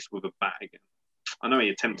somebody's face with a bat again. I know he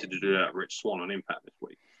attempted to do that at Rich Swann on Impact this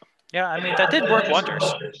week. Yeah, I mean, that did work wonders.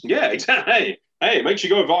 Yeah, exactly. Hey, it makes you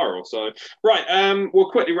go viral. So, right, we'll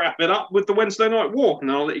quickly wrap it up with the Wednesday Night War, and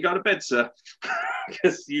I'll let you go to bed, sir.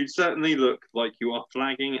 Because you certainly look like you are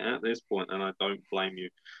flagging at this point, and I don't blame you.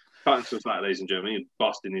 Cutting to that, ladies and gentlemen, he's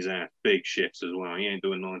busting his ass. Big shifts as well. He ain't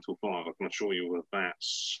doing 9 till 5, I can assure you of that.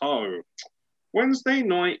 So, Wednesday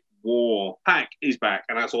Night War. Pac is back,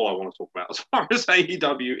 and that's all I want to talk about as far as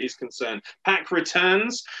AEW is concerned. Pac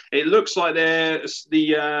returns. It looks like there's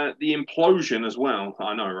the implosion as well.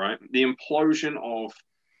 I know, right? The implosion of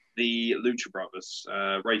the Lucha Brothers.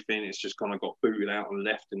 Ray Phoenix just kind of got booted out and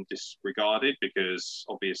left and disregarded because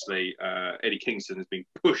obviously Eddie Kingston has been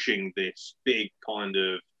pushing this big kind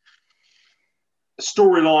of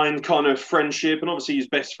storyline kind of friendship, and obviously his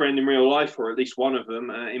best friend in real life, or at least one of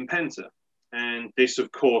them, in Penta. And this,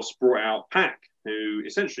 of course, brought out Pac, who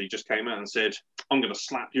essentially just came out and said, I'm going to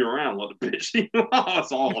slap you around like the bitch he was.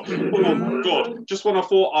 Oh, my God. Just when I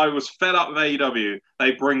thought I was fed up with AEW,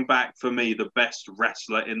 they bring back, for me, the best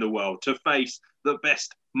wrestler in the world to face the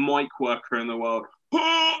best mic worker in the world.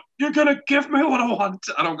 Oh, you're going to give me what I want,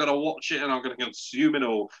 and I'm going to watch it, and I'm going to consume it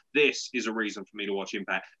all. This is a reason for me to watch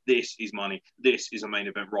Impact. This is money. This is a main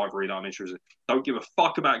event rivalry that I'm interested in. Don't give a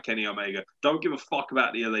fuck about Kenny Omega. Don't give a fuck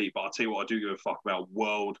about the Elite, but I'll tell you what, I do give a fuck about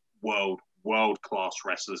world-class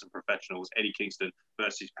wrestlers and professionals. Eddie Kingston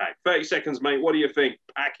versus Pac. 30 seconds, mate. What do you think?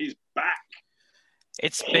 Pac is back.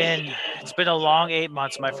 It's been a long 8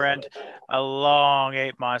 months, my friend. A long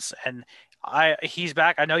 8 months, and he's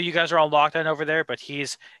back. I know you guys are on lockdown over there, but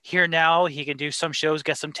he's here now. He can do some shows,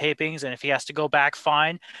 get some tapings, and if he has to go back,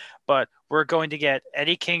 fine. But we're going to get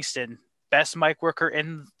Eddie Kingston, best mic worker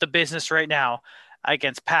in the business right now,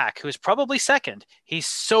 against Pac, who's probably second. He's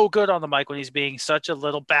so good on the mic when he's being such a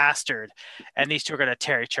little bastard, and these two are going to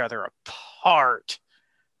tear each other apart.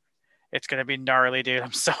 It's going to be gnarly, dude.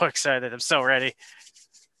 I'm so excited. I'm so ready.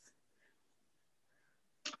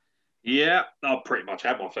 Yeah, I'll pretty much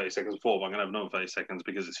have my 30 seconds before, but I'm going to have another 30 seconds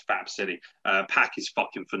because it's Fab City. Pac is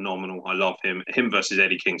fucking phenomenal. I love him. Him versus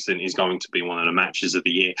Eddie Kingston is going to be one of the matches of the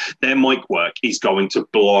year. Their mic work is going to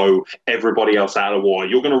blow everybody else out of the water.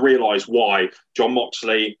 You're going to realise why Jon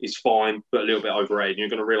Moxley is fine, but a little bit overrated. You're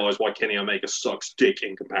going to realise why Kenny Omega sucks dick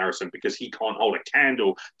in comparison because he can't hold a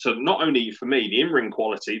candle to not only, for me, the in-ring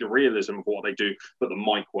quality, the realism of what they do, but the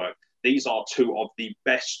mic work. These are two of the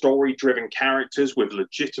best story-driven characters with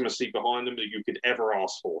legitimacy behind them that you could ever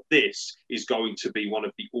ask for. This is going to be one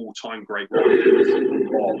of the all-time great writers of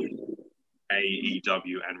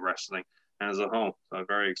AEW and wrestling as a whole. So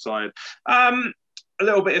very excited. A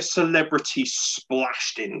little bit of celebrity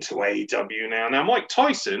splashed into AEW now. Now, Mike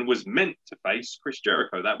Tyson was meant to face Chris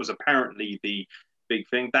Jericho. That was apparently the big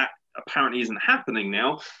thing. That apparently isn't happening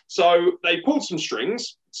now. So they pulled some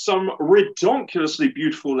strings. Some redonkulously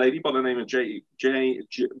beautiful lady by the name of Jane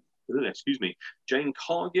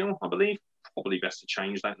Cargill, I believe. Probably best to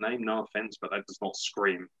change that name. No offense, but that does not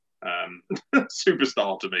scream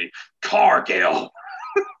superstar to me. Cargill.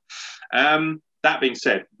 That being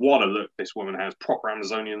said, what a look this woman has. Proper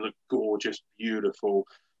Amazonian look, gorgeous, beautiful,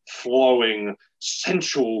 flowing,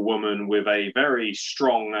 sensual woman with a very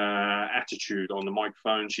strong attitude on the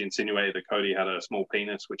microphone. She insinuated that Cody had a small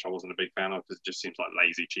penis, which I wasn't a big fan of because it just seems like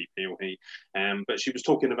lazy, cheap heel heat. But she was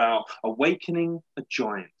talking about awakening a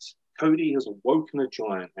giant. Cody has awoken a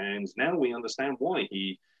giant, and now we understand why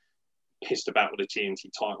he pissed about with the TNT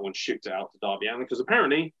title and shipped it out to Darby Allin, because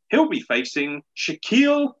apparently he'll be facing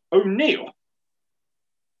Shaquille O'Neal.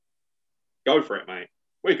 Go for it, mate.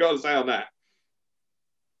 What you got to say on that?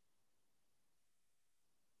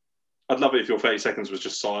 I'd love it if your 30 seconds was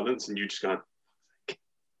just silence and you just go.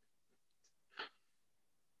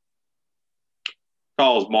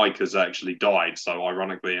 Carl's mic has actually died, so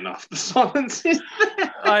ironically enough, the silence is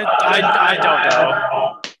there. I don't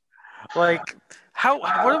know. Like,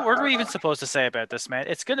 what are we even supposed to say about this, man?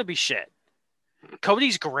 It's going to be shit.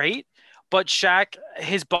 Cody's great, but Shaq,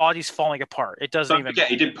 his body's falling apart. It doesn't even. Forget,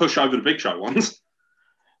 he did push over the Big Show once.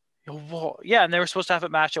 Well, yeah, and they were supposed to have a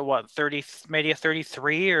match at what, 30, maybe a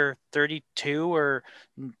 33 or 32 or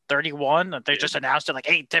 31. They just announced it like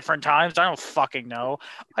 8 different times. I don't fucking know.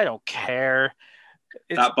 I don't care.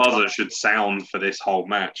 That buzzer should sound for this whole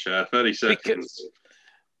match. 30 seconds.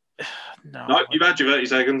 No, you've had your 30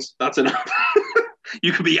 seconds. That's enough.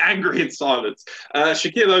 You can be angry in silence.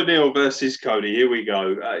 Shaquille O'Neal versus Cody. Here we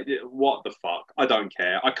go. What the fuck? I don't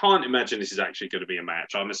care. I can't imagine this is actually going to be a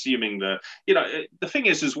match. I'm assuming that, the thing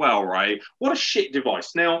is as well, right? What a shit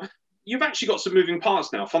device. Now, you've actually got some moving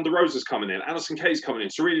parts now. Thunder Rosa's coming in. Alison Kay's coming in.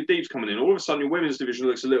 Serena Deeb's coming in. All of a sudden, your women's division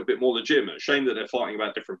looks a little bit more legitimate. Shame that they're fighting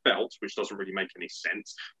about different belts, which doesn't really make any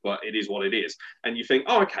sense, but it is what it is. And you think,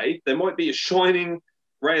 oh, okay, there might be a shining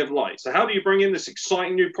ray of light. So how do you bring in this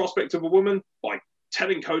exciting new prospect of a woman? By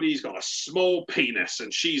telling Cody he's got a small penis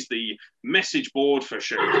and she's the message board for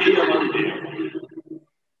Shaquille O'Neal.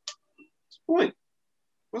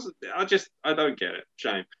 What's the point? I don't get it.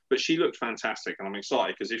 Shame. But she looked fantastic and I'm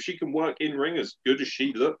excited because if she can work in ring as good as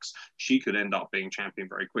she looks, she could end up being champion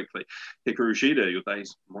very quickly. Hikaru Shida, your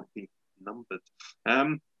days might be numbered.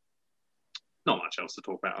 Not much else to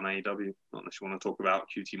talk about on AEW, not unless you want to talk about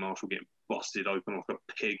QT Marshall getting busted open like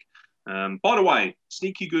a pig. By the way,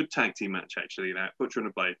 sneaky good tag team match actually. That Butcher and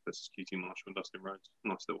the Blade versus QT Marshall and Dustin Rhodes.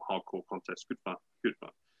 Nice little hardcore contest. Good fun.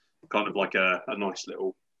 Kind of like a nice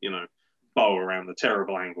little, bow around the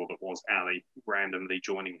terrible angle that was Ali randomly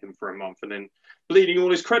joining him for a month and then bleeding all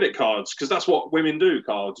his credit cards because that's what women do,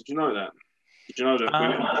 Carl. Did you know that? Did you know that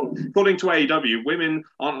women, according to AEW, women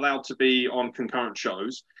aren't allowed to be on concurrent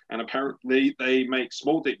shows and apparently they make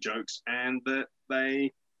small dick jokes and that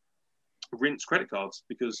they rinse credit cards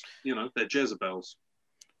because, they're Jezebels.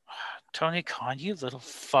 Tony Khan, you little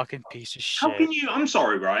fucking piece of shit. How can you? I'm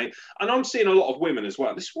sorry, right? And I'm seeing a lot of women as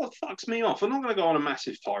well. This is what fucks me off. I'm not going to go on a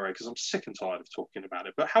massive tirade because I'm sick and tired of talking about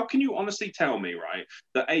it. But how can you honestly tell me, right,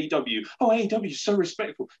 that AEW is so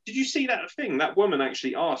respectful? Did you see that thing? That woman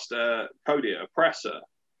actually asked Cody at a presser,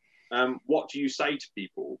 what do you say to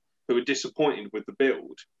people who are disappointed with the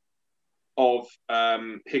build of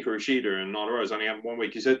Hikaru Shida and Nyla Rose only having 1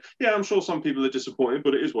 week? He said, yeah, I'm sure some people are disappointed,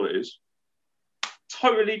 but it is what it is.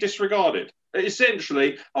 Totally disregarded.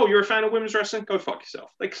 Essentially, you're a fan of women's wrestling? Go fuck yourself.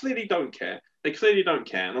 They clearly don't care.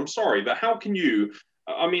 And I'm sorry, but how can you?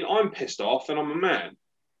 I'm pissed off and I'm a man.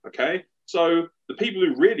 Okay? So the people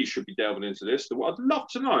who really should be delving into this, I'd love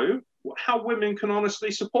to know how women can honestly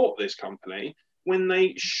support this company when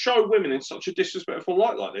they show women in such a disrespectful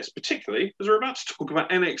light like this, particularly as we're about to talk about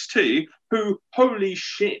NXT, who, holy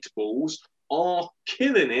shit balls, are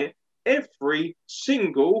killing it every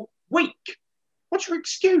single week. What's your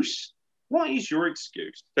excuse? What is your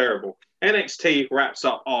excuse? Terrible. NXT wraps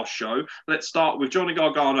up our show. Let's start with Johnny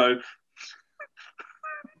Gargano.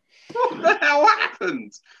 What the hell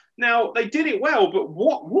happened? Now, they did it well, but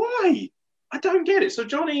what? Why? I don't get it. So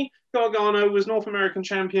Johnny Gargano was North American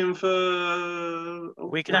champion for a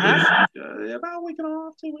week and a half? About a week and a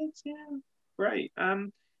half, 2 weeks, yeah. Great.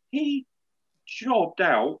 He jobbed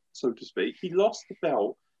out, so to speak. He lost the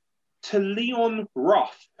belt to Leon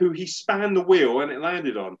Ruff, who he spanned the wheel and it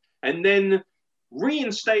landed on, and then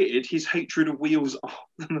reinstated his hatred of wheels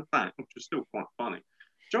after the fact, which is still quite funny.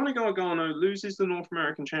 Johnny Gargano loses the North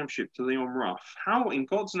American Championship to Leon Ruff. How in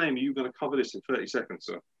God's name are you going to cover this in 30 seconds,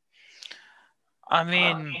 sir?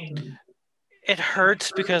 It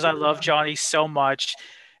hurts because I love Johnny so much.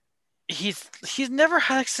 He's never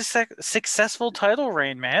had a successful title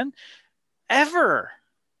reign, man. Ever.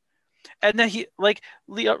 And then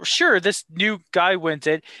sure, this new guy wins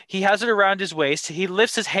it. He has it around his waist. He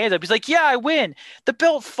lifts his hand up. He's like, yeah, I win. The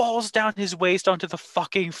belt falls down his waist onto the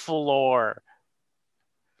fucking floor.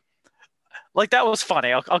 That was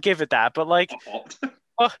funny. I'll give it that. But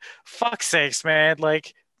fuck sakes, man.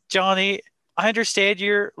 Johnny, I understand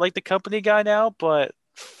you're the company guy now, but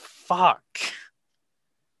fuck.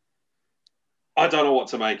 I don't know what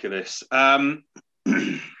to make of this.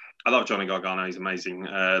 I love Johnny Gargano. He's amazing.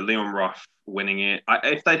 Leon Ruff winning it.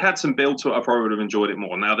 If they'd had some build to it, I probably would have enjoyed it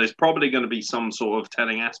more. Now, there's probably going to be some sort of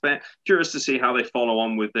telling aspect. Curious to see how they follow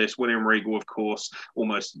on with this. William Regal, of course,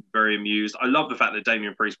 almost very amused. I love the fact that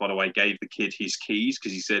Damian Priest, by the way, gave the kid his keys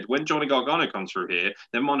because he said, when Johnny Gargano comes through here,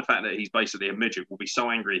 never mind the fact that he's basically a midget, will be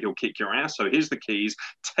so angry he'll kick your ass. So here's the keys.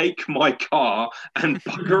 Take my car and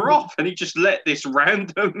bugger off. And he just let this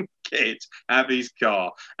random kid have his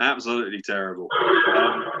car. Absolutely terrible.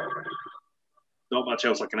 Not much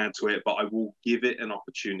else I can add to it, but I will give it an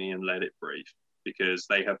opportunity and let it breathe because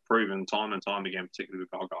they have proven time and time again, particularly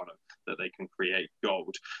with Gargano, that they can create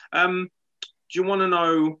gold. Do you want to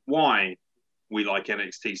know why we like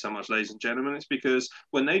NXT so much, ladies and gentlemen? It's because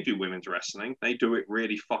when they do women's wrestling, they do it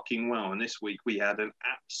really fucking well. And this week we had an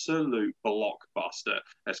absolute blockbuster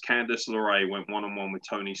as Candice LeRae went one-on-one with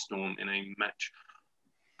Toni Storm in a match.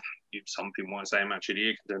 Some people might say a match of the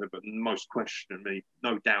year contender, but most questionably,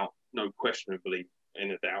 no questionably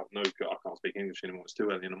in a doubt. I can't speak English anymore. It's too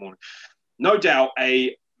early in the morning. No doubt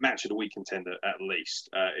a match of the week contender at least,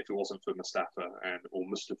 if it wasn't for Mustafa,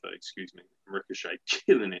 excuse me, Ricochet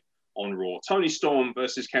killing it on Raw. Toni Storm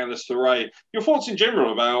versus Candice LeRae. Your thoughts in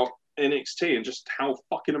general about NXT and just how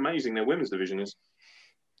fucking amazing their women's division is?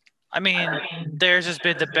 Theirs has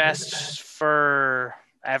been the best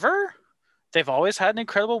forever. They've always had an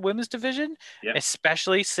incredible women's division,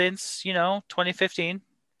 especially since 2015.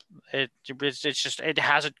 It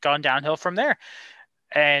hasn't gone downhill from there.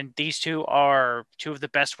 And these two are two of the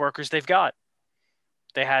best workers they've got.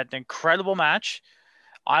 They had an incredible match.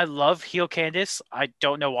 I love heel Candice. I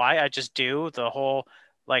don't know why. I just do. The whole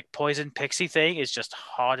like poison pixie thing is just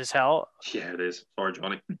hot as hell. Yeah, it is. Sorry,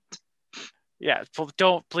 Johnny. Yeah,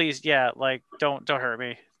 don't please. Yeah, like don't hurt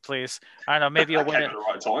me, please. I don't know. Maybe you'll win it at the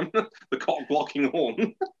right time. The cock blocking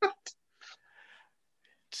horn.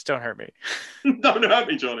 Just don't hurt me. Don't hurt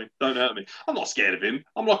me, Johnny. Don't hurt me. I'm not scared of him.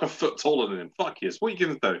 I'm like a foot taller than him. Fuck yes. What are you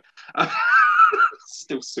going to do?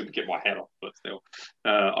 Still super get my head off, but still.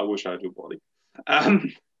 I wish I had your body.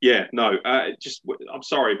 Yeah, no. I'm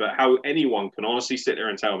sorry, but how anyone can honestly sit there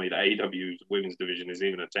and tell me that AEW's women's division is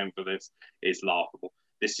even a 10 for this is laughable.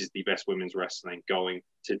 This is the best women's wrestling going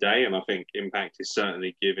today, and I think Impact is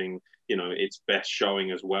certainly giving, its best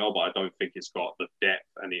showing as well, but I don't think it's got the depth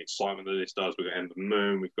and the excitement that this does. We've got Ember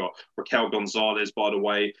Moon, we've got Raquel Gonzalez, by the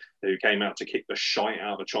way, who came out to kick the shite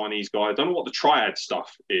out of the Chinese guy. I don't know what the triad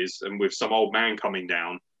stuff is, and with some old man coming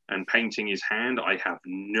down and painting his hand, I have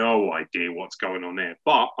no idea what's going on there,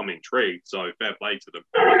 but I'm intrigued, so fair play to them.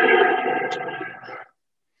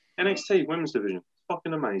 NXT women's division,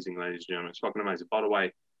 fucking amazing, ladies and gentlemen. It's fucking amazing. By the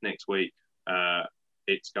way, next week,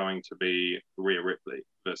 it's going to be Rhea Ripley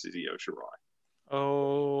versus Io Shirai.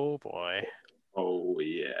 Oh boy. Oh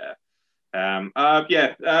yeah.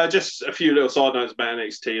 Just a few little side notes about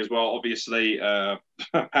NXT as well. Obviously, Pat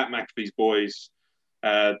McAfee's boys,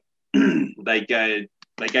 they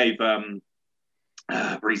gave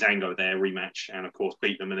Breezango their rematch and of course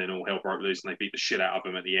beat them, and then all hell broke loose and they beat the shit out of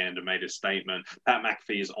them at the end and made a statement. Pat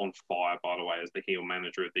McAfee is on fire, by the way, as the heel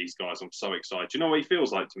manager of these guys. I'm so excited. Do you know what he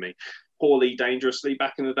feels like to me? Poorly Dangerously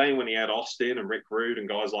back in the day when he had Austin and Rick Rude and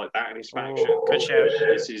guys like that in his faction. Good show.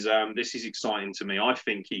 This is exciting to me. I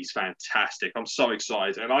think he's fantastic. I'm so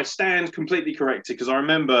excited, and I stand completely corrected because I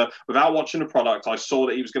remember without watching the product, I saw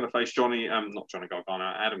that he was going to face not Johnny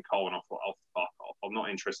Gargano, Adam Cole, and I thought, oh fuck off, I'm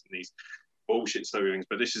not interested in these bullshit stories.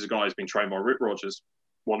 But this is a guy who's been trained by Rick Rogers,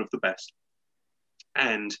 one of the best,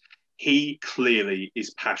 and he clearly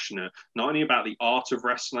is passionate not only about the art of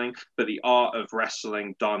wrestling, but the art of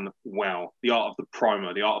wrestling done well, the art of the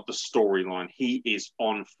promo, the art of the storyline. He is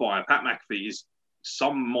on fire. Pat McAfee is,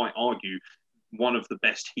 some might argue, one of the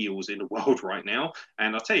best heels in the world right now.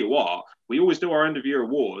 And I'll tell you what, we always do our end of year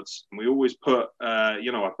awards and we always put, a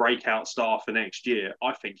breakout star for next year.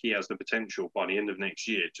 I think he has the potential by the end of next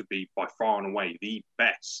year to be by far and away the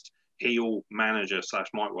best heel manager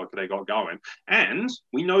 / mic worker they got going. And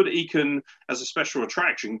we know that he can, as a special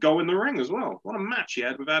attraction, go in the ring as well. What a match he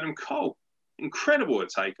had with Adam Cole. Incredible at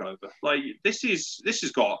TakeOver. Like, this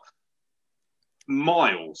has got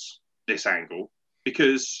miles, this angle,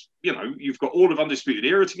 because, you've got all of Undisputed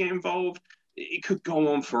Era to get involved. It could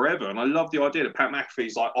go on forever. And I love the idea that Pat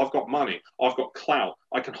McAfee's like, I've got money, I've got clout,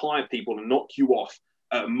 I can hire people and knock you off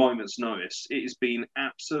at a moment's notice. It has been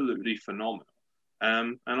absolutely phenomenal.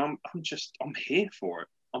 And I'm here for it.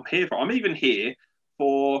 I'm even here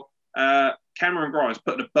for Cameron Grimes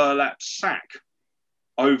putting a burlap sack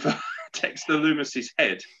over Dexter Lumis's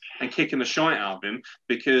head and kicking the shite out of him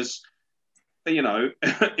because,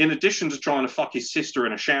 in addition to trying to fuck his sister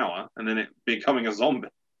in a shower and then it becoming a zombie,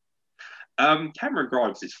 Cameron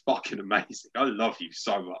Grimes is fucking amazing. I love you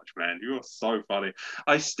so much, man. You are so funny.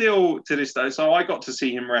 I still, to this day, so I got to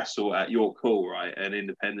see him wrestle at York Hall, right, an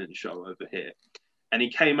independent show over here. And he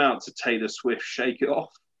came out to Taylor Swift Shake It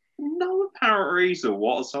Off. No apparent reason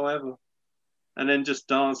whatsoever. And then just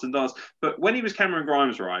dance and dance. But when he was Cameron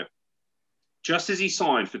Grimes, right, just as he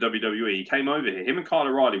signed for WWE, he came over here. Him and Kyle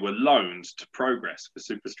O'Reilly were loaned to Progress for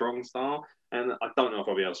Super Strong Style. And I don't know if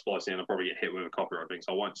I'll be able to splice it in. I'll probably get hit with a copyright thing,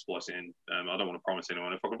 so I won't splice it in. I don't want to promise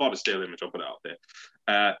anyone. If I can find a still image, I'll put it up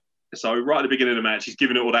there. So right at the beginning of the match, he's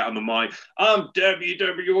giving it all that on the mic. I'm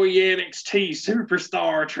WWE NXT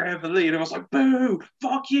superstar Trevor Lee. And I was like, boo,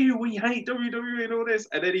 fuck you, we hate WWE and all this.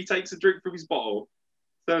 And then he takes a drink from his bottle,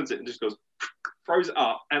 turns it and just goes, throws it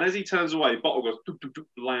up. And as he turns away, bottle goes, doop, doop, doop,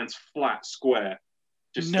 lands flat, square.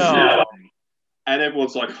 Just no. And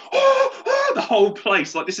everyone's like, oh, the whole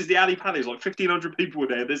place. Like, this is the Ali Pally. There's like 1,500 people were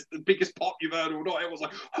there. There's the biggest pop you've heard all night. Everyone's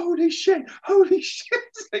like, holy shit.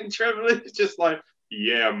 And Trevor Lee's just like,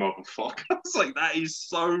 yeah, motherfucker. I was like, that is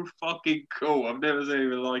so fucking cool. I've never seen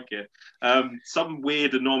anything like it. Some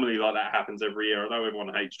weird anomaly like that happens every year. I know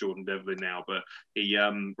everyone hates Jordan Devlin now, but he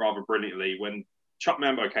rather brilliantly, when Chuck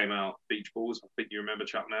Mambo came out, Beach Balls, I think you remember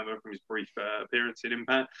Chuck Mambo from his brief appearance in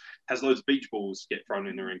Impact, has loads of beach balls get thrown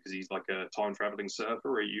in the ring because he's like a time-traveling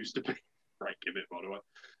surfer, or he used to be. Great gimmick, by the way.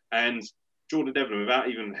 And Jordan Devlin, without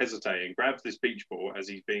even hesitating, grabs this beach ball as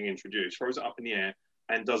he's being introduced, throws it up in the air,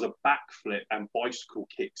 and does a backflip and bicycle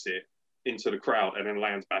kicks it into the crowd and then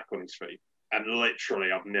lands back on his feet. And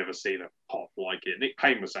literally, I've never seen a pop like it. Nick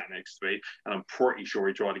Payne was sat next to me, and I'm pretty sure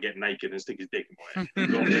he tried to get naked and stick his dick in my head. He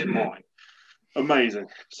got hit mine. Amazing.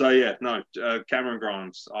 So yeah, no, Cameron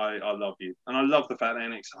Grimes, I love you, and I love the fact that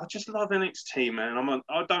NXT. I just love NXT, man.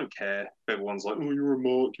 I don't care if everyone's like, oh, you're a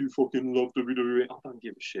mark, you fucking love WWE. I don't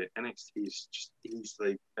give a shit. NXT is just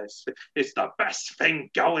easily the best. It's the best thing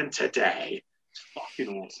going today. It's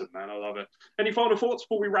fucking awesome, man. I love it. Any final thoughts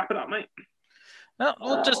before we wrap it up, mate? No,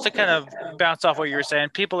 well, just to kind of bounce off what you were saying,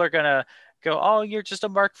 people are gonna go, "Oh, you're just a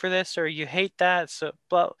mark for this," or "You hate that." So,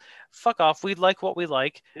 but fuck off. We like what we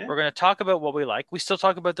like. Yeah. We're gonna talk about what we like. We still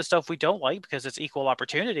talk about the stuff we don't like because it's equal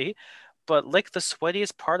opportunity. But lick the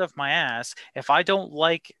sweatiest part of my ass. If I don't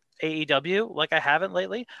like AEW like I haven't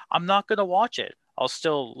lately, I'm not gonna watch it. I'll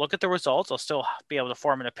still look at the results. I'll still be able to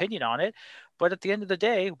form an opinion on it. But at the end of the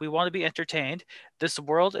day, we want to be entertained. This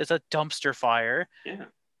world is a dumpster fire. Yeah.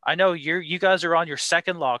 I know you guys are on your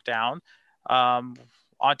second lockdown.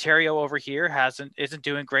 Ontario over here isn't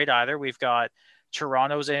doing great either. We've got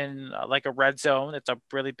Toronto's in like a red zone. It's a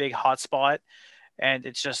really big hot spot, and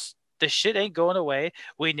it's just this shit ain't going away.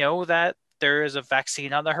 We know that there is a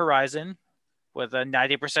vaccine on the horizon with a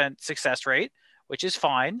 90% success rate, which is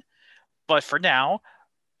fine. But for now,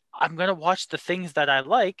 I'm gonna watch the things that I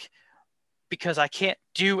like because I can't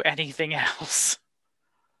do anything else.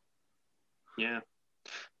 Yeah.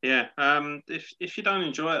 Yeah, if you don't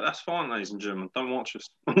enjoy it, that's fine, ladies and gentlemen. Don't watch us.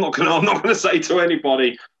 I'm not gonna say to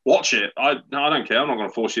anybody, watch it. I don't care. I'm not gonna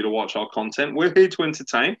force you to watch our content. We're here to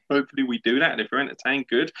entertain. Hopefully, we do that. And if you're entertained,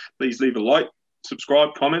 good. Please leave a like,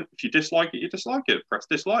 subscribe, comment. If you dislike it, you dislike it. Press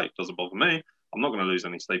dislike. Doesn't bother me. I'm not gonna lose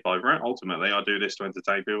any sleep over it. Ultimately, I do this to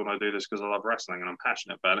entertain people, and I do this because I love wrestling and I'm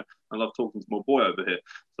passionate about it. I love talking to my boy over here.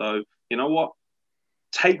 So you know what?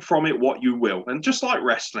 Take from it what you will. And just like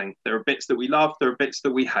wrestling, there are bits that we love, there are bits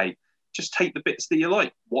that we hate. Just take the bits that you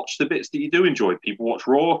like. Watch the bits that you do enjoy. People watch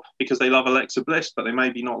Raw because they love Alexa Bliss, but they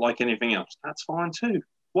maybe not like anything else. That's fine too.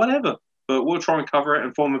 Whatever. But we'll try and cover it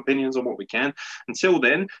and form opinions on what we can. Until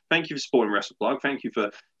then, thank you for supporting WrestlePlug. Thank you for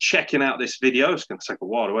checking out this video. It's going to take a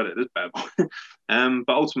while to edit this bad boy.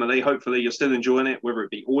 But ultimately, hopefully, you're still enjoying it, whether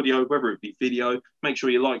it be audio, whether it be video. Make sure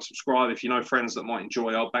you like, subscribe. If you know friends that might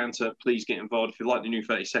enjoy our banter, please get involved. If you like the new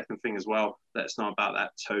 30-second thing as well, let us know about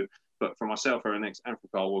that too. But for myself, Aaron X, and for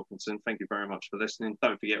Carl Wilkinson, thank you very much for listening.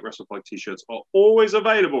 Don't forget, WrestlePlug t-shirts are always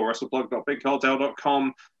available.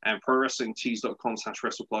 WrestlePlug.bigcartel.com and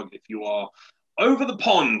ProWrestlingTees.com/WrestlePlug if you are over the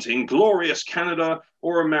pond in glorious Canada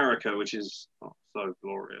or America, which is not so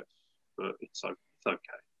glorious, but it's okay.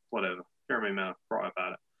 Whatever. Jeremy Miller, right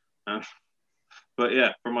about it. But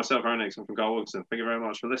yeah, from myself, Aaron X, and from Carl Wilkinson, thank you very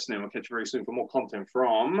much for listening. We'll catch you very soon for more content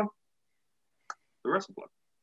from